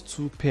those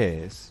 2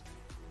 pairs,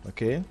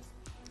 okay,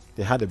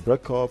 they had a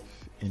breakup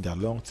in their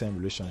long-term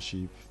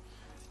relationship,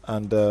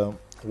 and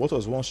what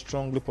was one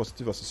strongly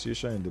positive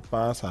association in the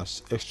past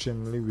has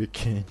extremely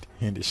weakened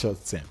in the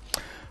short term.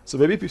 So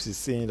Babypips is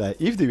saying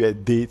that if they were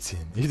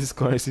dating, if this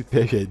currency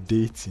pair were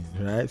dating,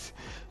 right?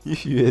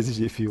 If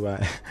USD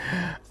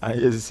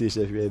and USD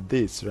CHF were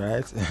dates,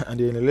 right? And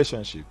they're in a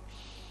relationship.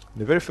 In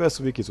the very first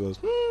week, it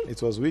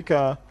was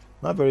weaker,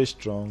 not very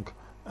strong.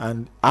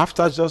 And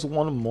after just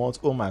 1 month,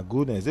 oh my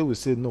goodness, they will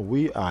say, no,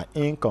 we are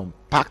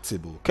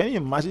incompatible. Can you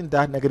imagine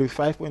that? Negative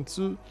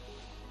 5.2,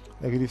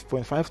 negative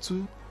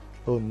 0.52?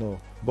 Oh no.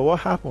 But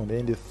what happened?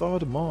 In the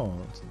 3rd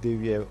month, they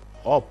were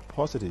up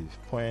positive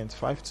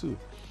 0.52.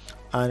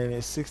 And in the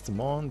 6th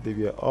month, they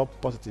were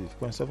up positive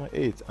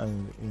 0.78,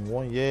 and in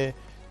 1 year,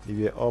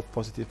 they were up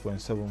positive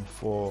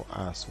 0.74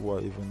 as well,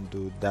 even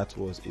though that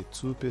was a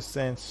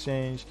 2%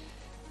 change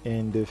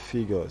in the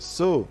figures.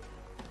 So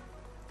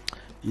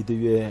if they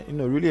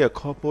were really a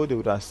couple, they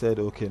would have said,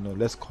 okay, no,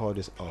 let's call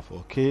this off.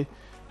 Okay,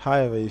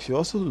 however, if you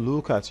also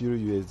look at Euro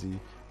USD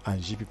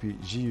and GBP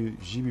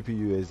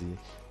USD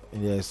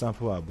in the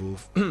example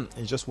above,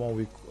 in just 1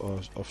 week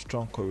of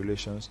strong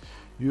correlations,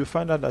 you will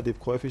find out that the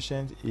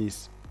coefficient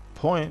is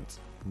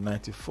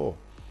 0.94.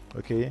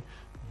 okay,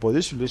 but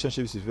this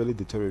relationship severely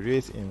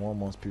deteriorates in 1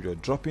 month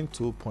period, dropping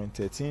to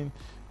 0.13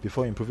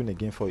 before improving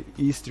again for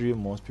each 3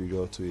 month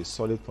period to a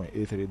solid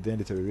 0.83, then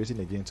deteriorating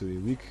again to a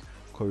weak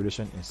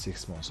correlation in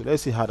 6 months. So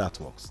let's see how that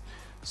works.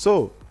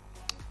 So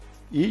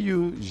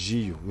EU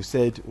GU, we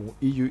said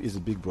EU is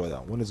the big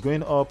brother. When it's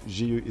going up,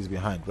 GU is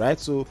behind, right?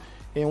 So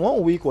in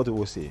 1 week, what do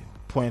we say?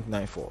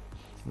 0.94.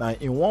 Now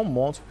in 1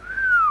 month,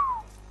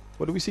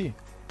 what do we see?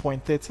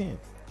 0.13.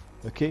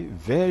 okay,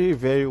 very,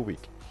 very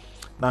weak.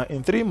 Now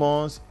in 3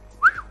 months,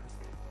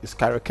 it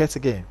skyrockets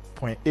again,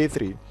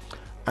 0.83,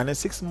 and in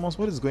 6 months,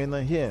 what is going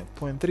on here?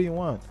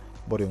 0.31,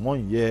 but in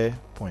 1 year,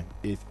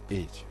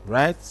 0.88,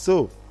 right?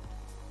 So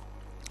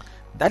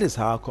that is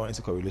how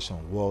currency correlation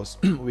works.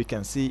 We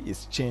can see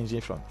it's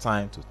changing from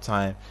time to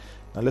time.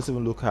 Now let's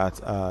even look at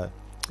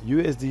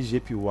USD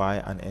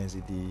JPY and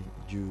NZD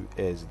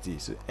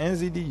USD. So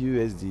NZD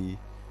USD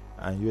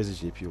and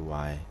USD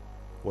JPY,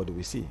 what do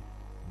we see?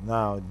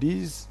 Now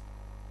these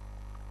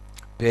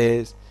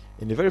pairs,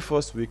 in the very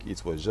first week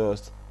it was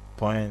just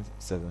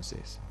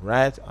 0.76,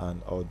 right?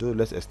 And although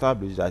let's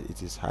establish that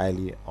it is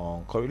highly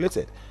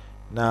uncorrelated.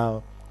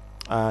 Now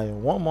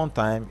in 1 month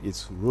time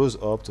it rose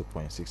up to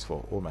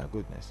 0.64. Oh my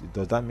goodness,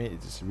 does that mean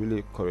it is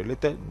really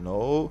correlated?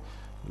 No,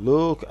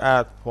 look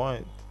at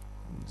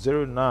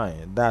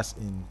 0.09, that's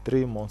in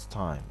 3 months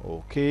time.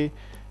 Okay,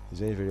 it's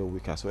very, very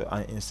weak as well.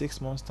 And in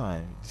 6 months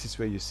time, this is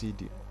where you see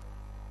the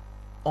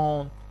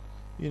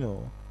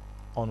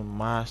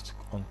unmatched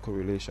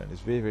uncorrelation.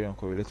 It's very, very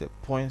uncorrelated.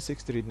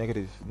 0.63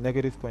 negative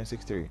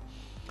 0.63,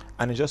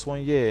 and in just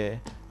 1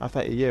 year, after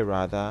a year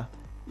rather,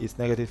 it's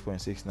negative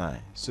 0.69.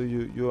 So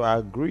you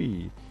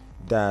agree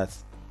that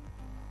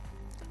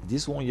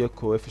this 1 year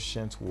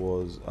coefficient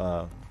was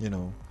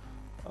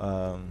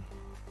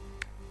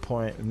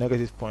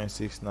negative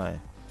 0.69.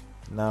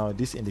 Now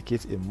this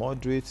indicates a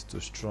moderate to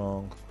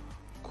strong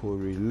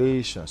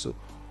correlation. So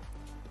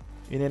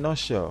in a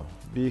nutshell,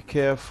 be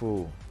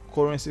careful.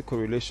 Currency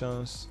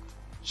correlations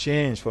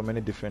change for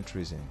many different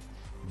reasons.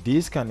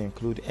 These can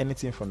include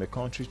anything from a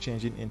country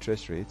changing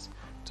interest rates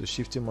to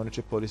shifting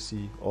monetary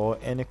policy, or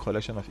any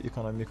collection of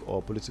economic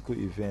or political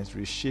events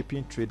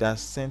reshaping traders'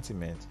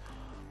 sentiment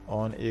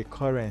on a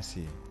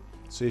currency.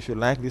 So if you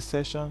like this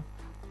session,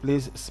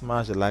 please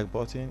smash the like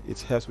button.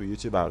 It helps with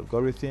YouTube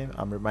algorithm.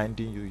 I'm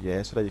reminding you,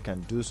 yes, so that you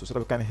can do so that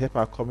we can help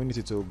our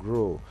community to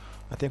grow.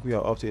 I think we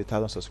are up to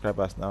 1,000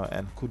 subscribers now,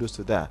 and kudos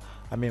to that.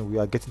 I mean, we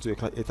are getting to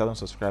 1,000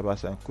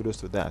 subscribers, and kudos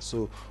to that.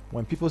 So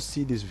when people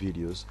see these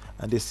videos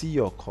and they see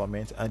your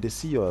comments and they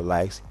see your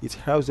likes, it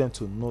helps them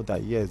to know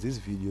that yes, these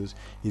videos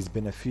is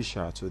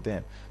beneficial to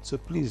them. So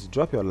please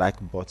drop your like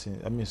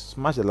button. I mean,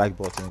 smash the like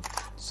button,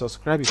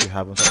 subscribe if you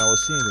haven't, and I will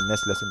see you in the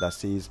next lesson that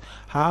says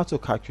how to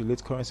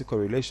calculate currency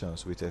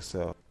correlations with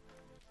Excel.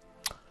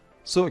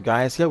 So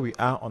guys, here we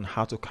are on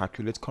how to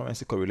calculate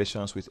currency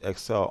correlations with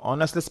Excel.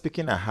 Honestly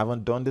speaking, I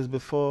haven't done this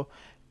before,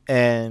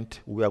 and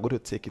we are going to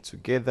take it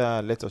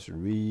together. Let us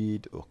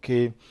read.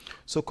 Okay,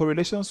 so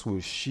correlations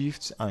will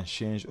shift and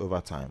change over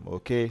time.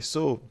 Okay,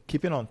 so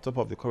keeping on top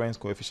of the current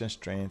coefficient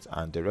strength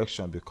and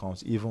direction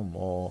becomes even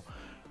more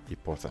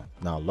important.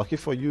 Now, lucky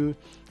for you,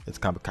 it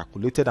can be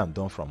calculated and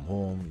done from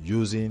home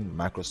using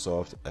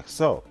Microsoft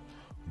Excel,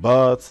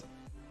 but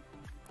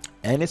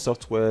any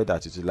software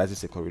that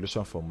utilizes a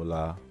correlation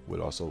formula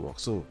will also work.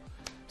 So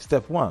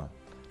step 1,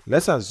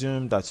 let's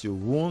assume that you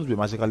won't be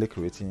magically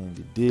creating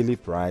the daily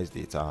price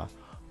data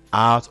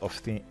out of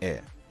thin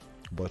air,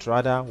 but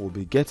rather we'll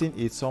be getting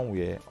it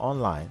somewhere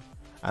online,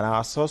 and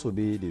our source will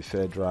be the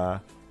Federal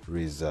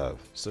Reserve.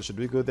 So should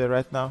we go there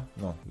right now?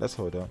 No, let's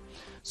hold on.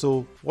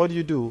 So what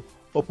do?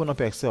 Open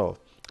up Excel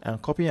and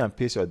copy and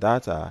paste your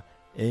data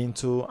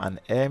into an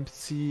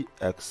empty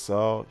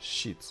Excel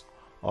sheet,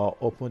 or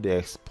open the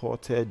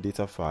exported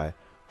data file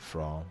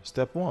from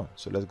step 1.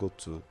 So let's go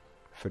to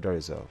Federal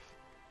Reserve.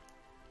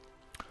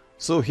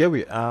 So here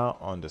we are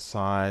on the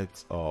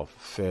site of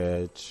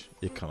Fetch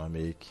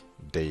Economic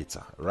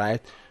Data,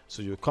 right?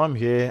 So you come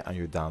here and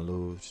you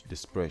download the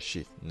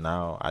spreadsheet.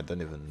 Now I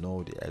don't even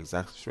know the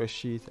exact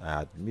spreadsheet,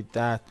 I admit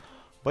that,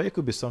 but it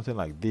could be something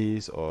like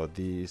this or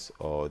this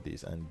or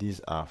this, and these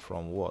are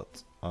from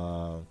what,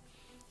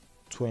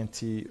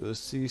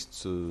 2006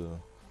 to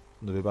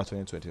November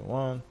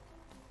 2021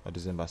 or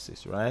December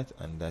 6th, right?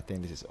 And I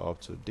think this is up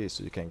to date.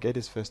 So you can get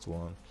this first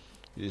one.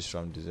 It is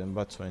from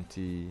December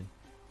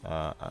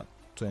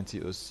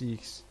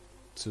 2006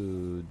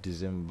 to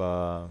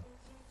December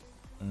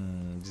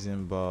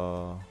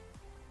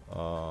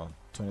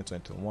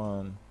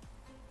 2021,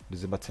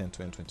 December 10,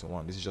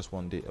 2021. This is just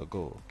 1 day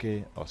ago,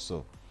 okay, or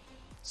so.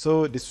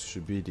 So this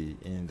should be the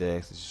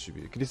index.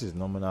 This is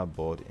nominal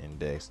board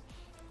index,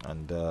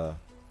 and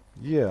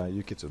yeah,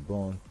 UK to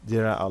bond.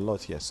 There are a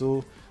lot here.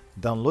 So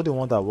download the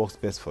one that works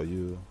best for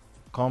you,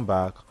 come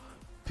back,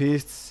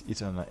 paste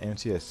it on an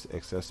empty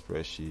Excel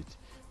spreadsheet.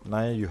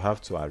 Now you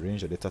have to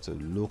arrange your data to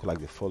look like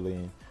the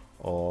following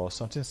or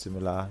something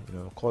similar,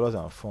 colors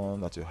and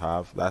font that you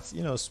have that's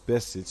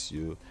best suits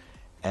you,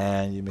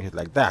 and you make it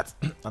like that.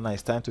 And now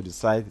it's time to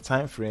decide the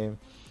time frame.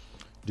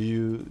 Do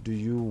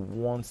you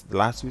want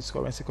last week's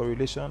currency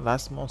correlation,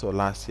 last month, or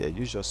last year?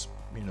 You just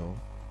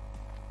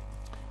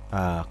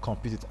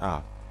compute it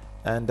out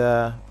and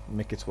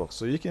make it work.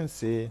 So you can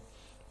say,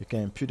 you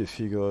can input the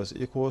figures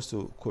equals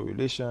to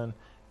correlation,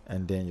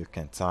 and then you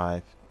can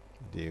type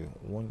the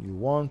one you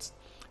want.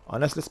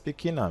 Honestly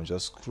speaking, I'm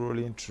just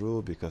scrolling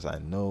through because I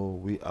know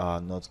we are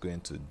not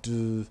going to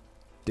do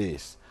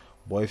this.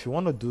 But if you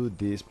want to do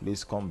this,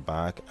 please come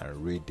back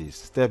and read this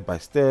step by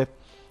step.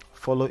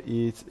 Follow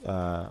it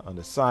on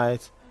the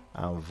site,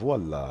 and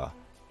voila,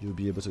 you'll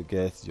be able to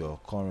get your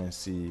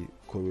currency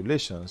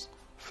correlations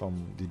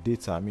from the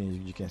data. I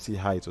mean, you can see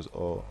how it was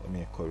all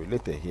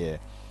correlated here.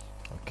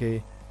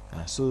 Okay.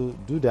 So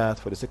do that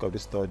for the sake of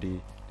this study.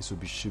 This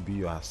should be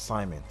your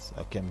assignment.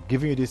 Okay, I'm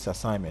giving you this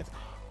assignment.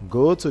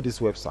 Go to this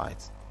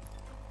website,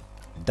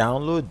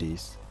 download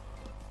this,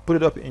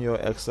 put it up in your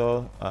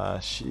Excel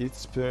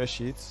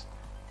spreadsheets,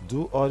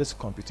 do all these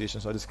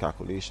computations, all these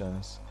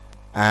calculations,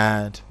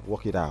 and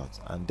work it out,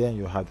 and then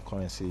you have the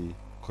currency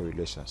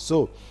correlation.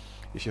 So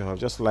if you have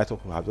just liked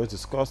what we have just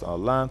discussed or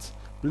learned,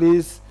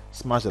 please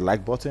smash the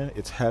like button.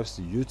 It helps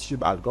the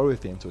YouTube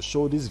algorithm to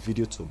show this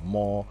video to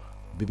more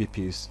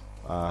Babypips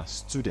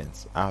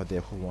students out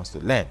there who wants to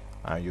learn,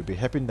 and you'll be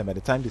helping them. By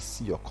the time they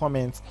see your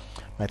comments,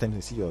 by the time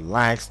they see your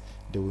likes,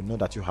 they will know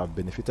that you have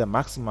benefited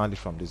maximally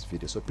from this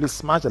video. So please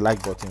smash the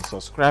like button,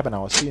 subscribe, and I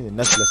will see you in the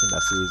next lesson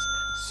that says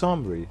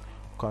summary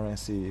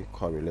currency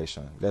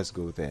correlation. Let's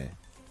go there.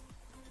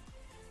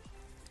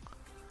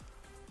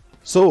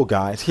 So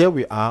guys, here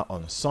we are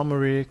on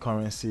summary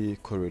currency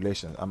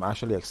correlation. I'm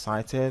actually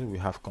excited. We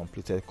have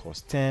completed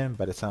course 10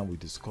 by the time we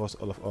discuss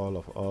all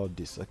of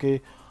this.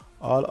 Okay,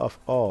 all.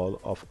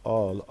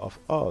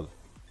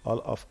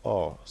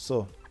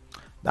 So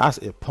that's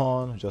a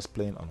pun, just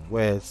playing on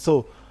words.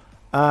 So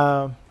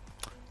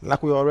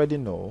like we already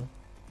know,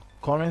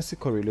 currency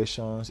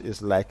correlations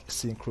is like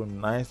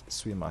synchronized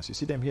swimmers. You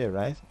see them here,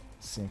 right?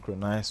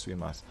 Synchronized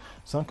swimmers.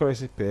 Some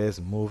currency pairs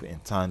move in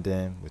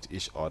tandem with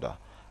each other,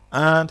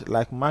 and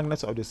like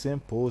magnets of the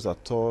same poles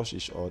that touch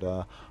each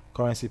other,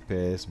 currency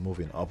pairs move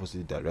in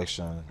opposite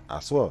directions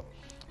as well.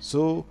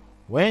 So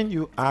when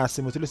you are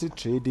simultaneously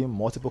trading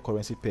multiple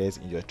currency pairs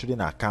in your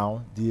trading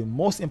account, the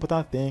most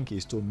important thing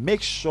is to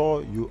make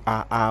sure you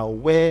are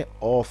aware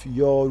of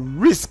your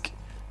risk.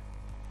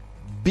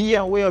 Be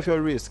aware of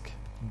your risk.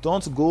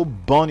 Don't go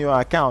burn your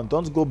account.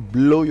 Don't go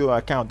blow your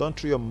account. Don't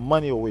throw your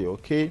money away,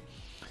 okay?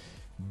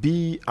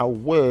 Be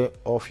aware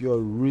of your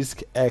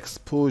risk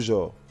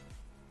exposure.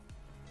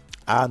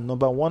 Our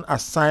number one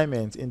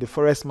assignment in the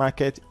forex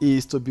market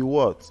is to be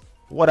what?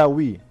 What are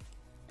we?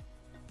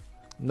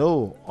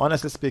 No,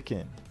 honestly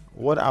speaking,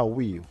 what are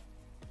we?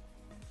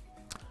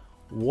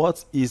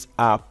 What is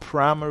our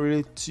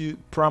primary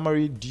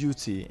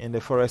duty in the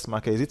forex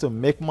market? Is it to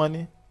make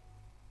money?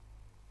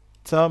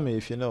 Tell me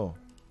if you know.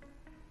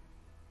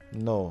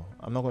 No,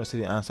 I'm not going to say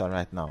the answer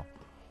right now.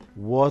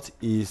 What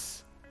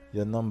is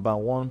your number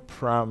one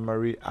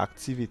primary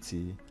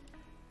activity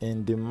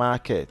in the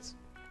market?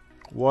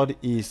 What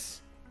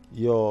is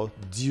your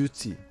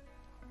duty?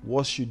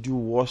 What should you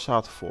watch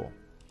out for?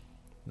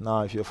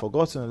 Now, if you've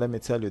forgotten, let me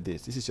tell you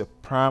this. This is your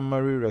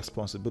primary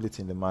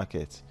responsibility in the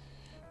market.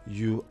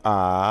 You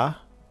are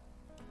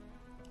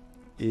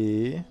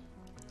a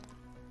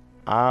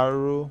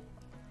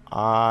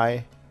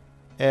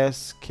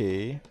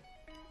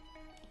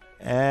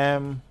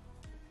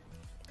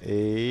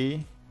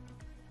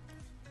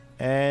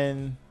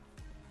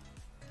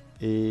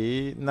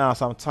now,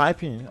 so I'm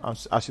typing,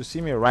 as you see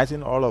me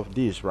writing all of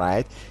this,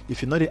 right?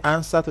 If you know the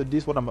answer to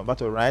this, what I'm about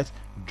to write,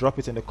 drop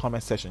it in the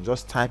comment section.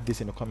 Just type this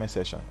in the comment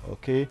section,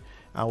 okay?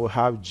 And we'll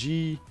have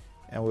G,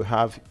 and we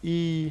have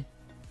E,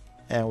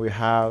 and we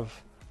have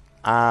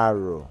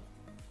arrow.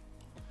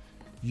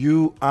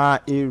 You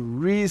are a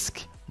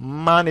risk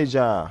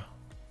manager.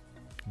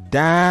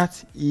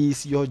 That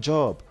is your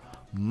job.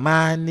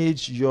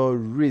 Manage your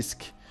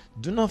risk.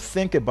 Do not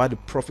think about the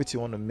profit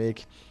you want to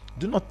make.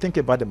 Do not think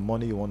about the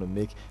money you want to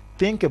make.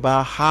 Think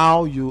about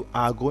how you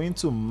are going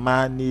to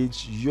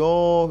manage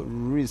your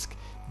risk.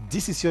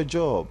 This is your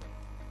job,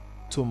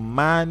 to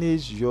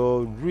manage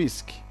your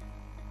risk.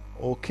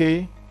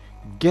 Okay?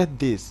 Get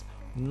this.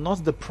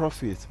 Not the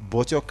profit,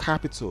 but your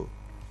capital.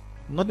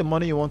 Not the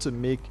money you want to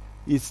make.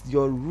 It's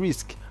your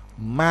risk.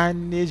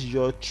 Manage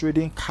your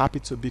trading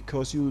capital,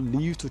 because you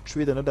live to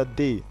trade another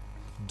day.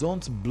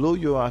 Don't blow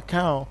your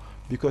account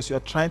because you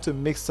are trying to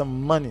make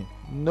some money.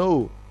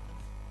 No.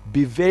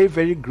 Be very,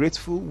 very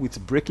grateful with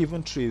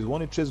break-even trades.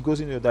 When the trade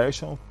goes in your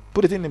direction,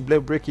 put it in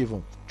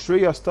break-even.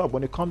 Trade your stop.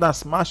 When you come down,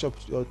 smash up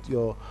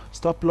your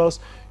stop loss.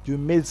 You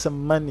made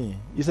some money.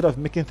 Instead of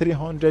making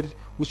 300,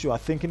 which you are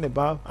thinking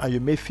about, and you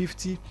made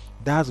 50,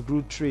 that's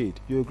good trade.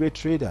 You're a great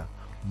trader.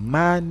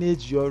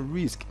 Manage your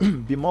risk.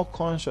 Be more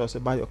conscious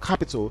about your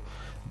capital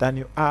than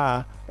you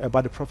are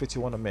about the profit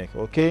you want to make.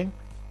 Okay?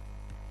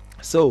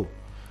 So,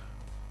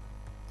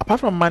 apart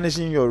from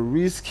managing your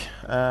risk,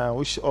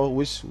 which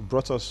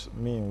brought us,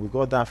 we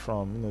got that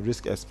from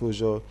risk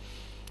exposure.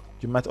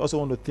 You might also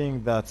want to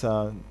think that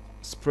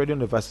spreading,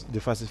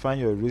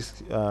 diversifying your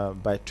risk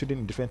by trading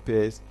in different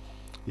pairs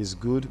is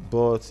good,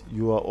 but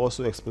you are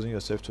also exposing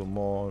yourself to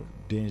more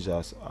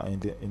dangers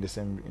in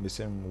the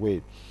same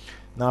way.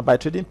 Now, by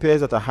trading pairs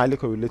that are highly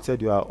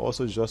correlated, you are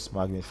also just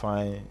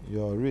magnifying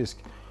your risk.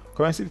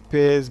 Currency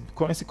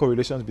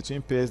correlations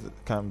between pairs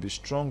can be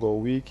strong or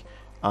weak,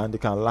 and they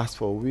can last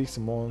for weeks,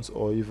 months,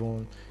 or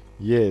even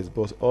years,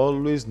 but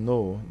always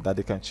know that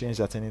they can change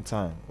at any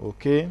time.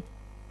 Okay?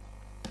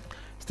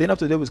 Staying up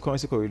to date with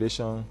currency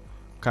correlation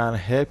can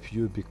help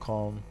you make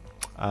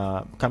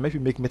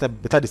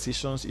better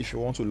decisions if you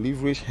want to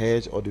leverage,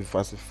 hedge, or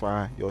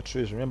diversify your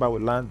trades. Remember, we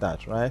learned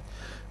that, right?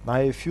 Now,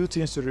 a few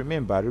things to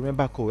remember.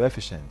 Remember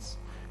coefficients.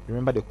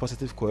 Remember the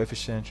positive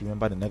coefficient.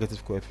 Remember the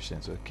negative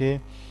coefficients. Okay?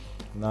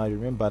 Now,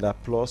 remember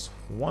that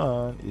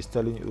 +1 is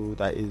telling you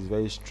that it's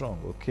very strong.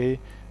 Okay?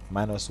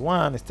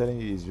 -1 is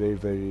telling you it's very,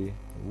 very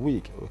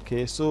weak.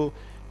 Okay? So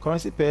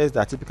Currency pairs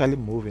that typically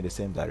move in the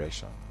same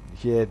direction.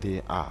 Here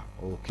they are.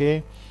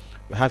 Okay,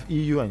 we have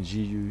EU and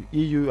GU,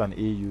 EU and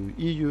AU,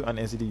 EU and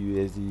NZD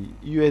USD,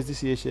 USD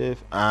CHF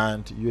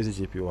and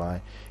USD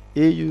JPY,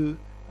 AU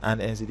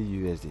and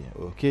NZD USD.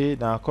 Okay,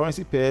 now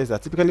currency pairs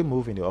that typically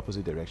move in the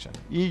opposite direction.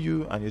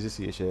 EU and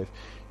USD CHF,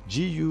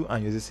 GU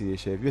and USD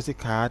CHF, USD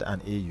CAD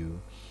and AU,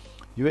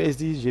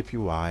 USD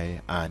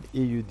JPY and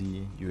AUD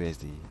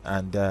USD,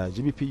 and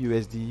GBP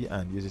USD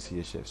and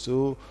USD CHF.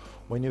 So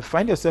when you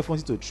find yourself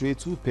wanting to trade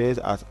two pairs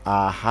that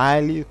are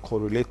highly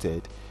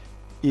correlated,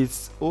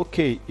 it's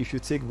okay if you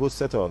take both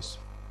setups,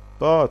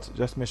 but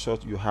just make sure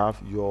you have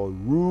your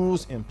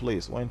rules in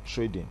place when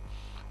trading.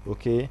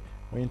 Okay,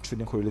 when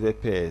trading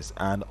correlated pairs,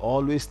 and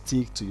always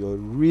stick to your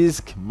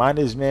risk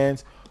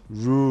management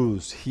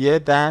rules. Hear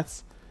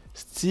that?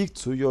 Stick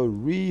to your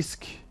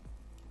risk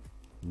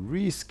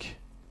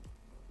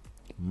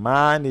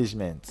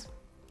management.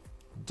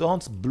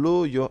 Don't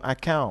blow your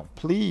account,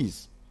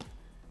 please.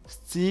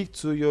 Stick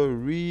to your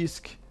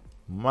risk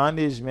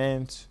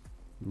management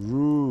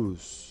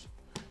rules.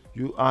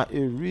 You are a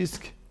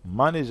risk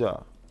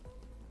manager.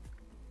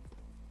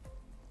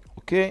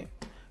 Okay,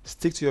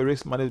 stick to your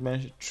risk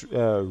management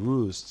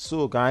rules.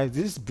 So guys,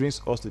 this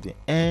brings us to the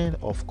end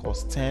of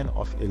course 10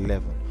 of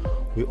 11.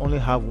 We only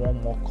have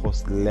one more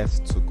course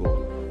left to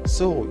go.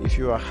 So if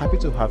you are happy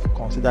to have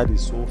considered it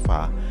so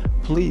far,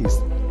 please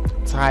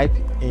type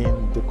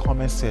in the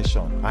comment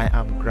section, I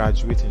am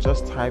graduating.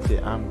 Just type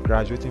there, I'm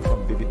graduating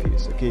from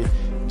Babypips. Okay,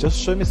 just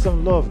show me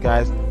some love,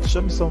 guys.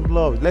 Show me some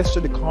love. Let's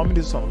show the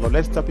community some love.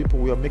 Let's tell people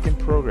we are making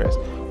progress.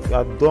 We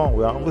are done.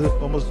 We are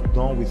almost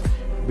done with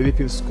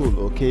Babypips school.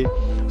 Okay,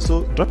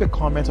 so drop a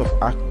comment of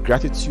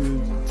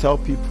gratitude. Tell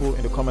people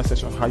in the comment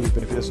section how you've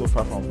benefited so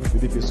far from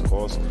Babypips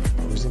course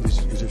using this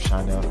YouTube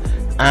channel,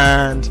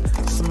 and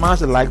smash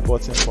the like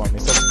button for me.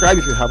 Subscribe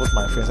if you haven't,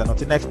 my friends, and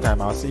until next time,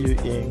 I'll see you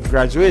in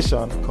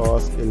graduation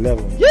course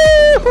 11.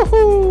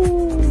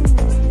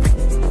 Yahoo!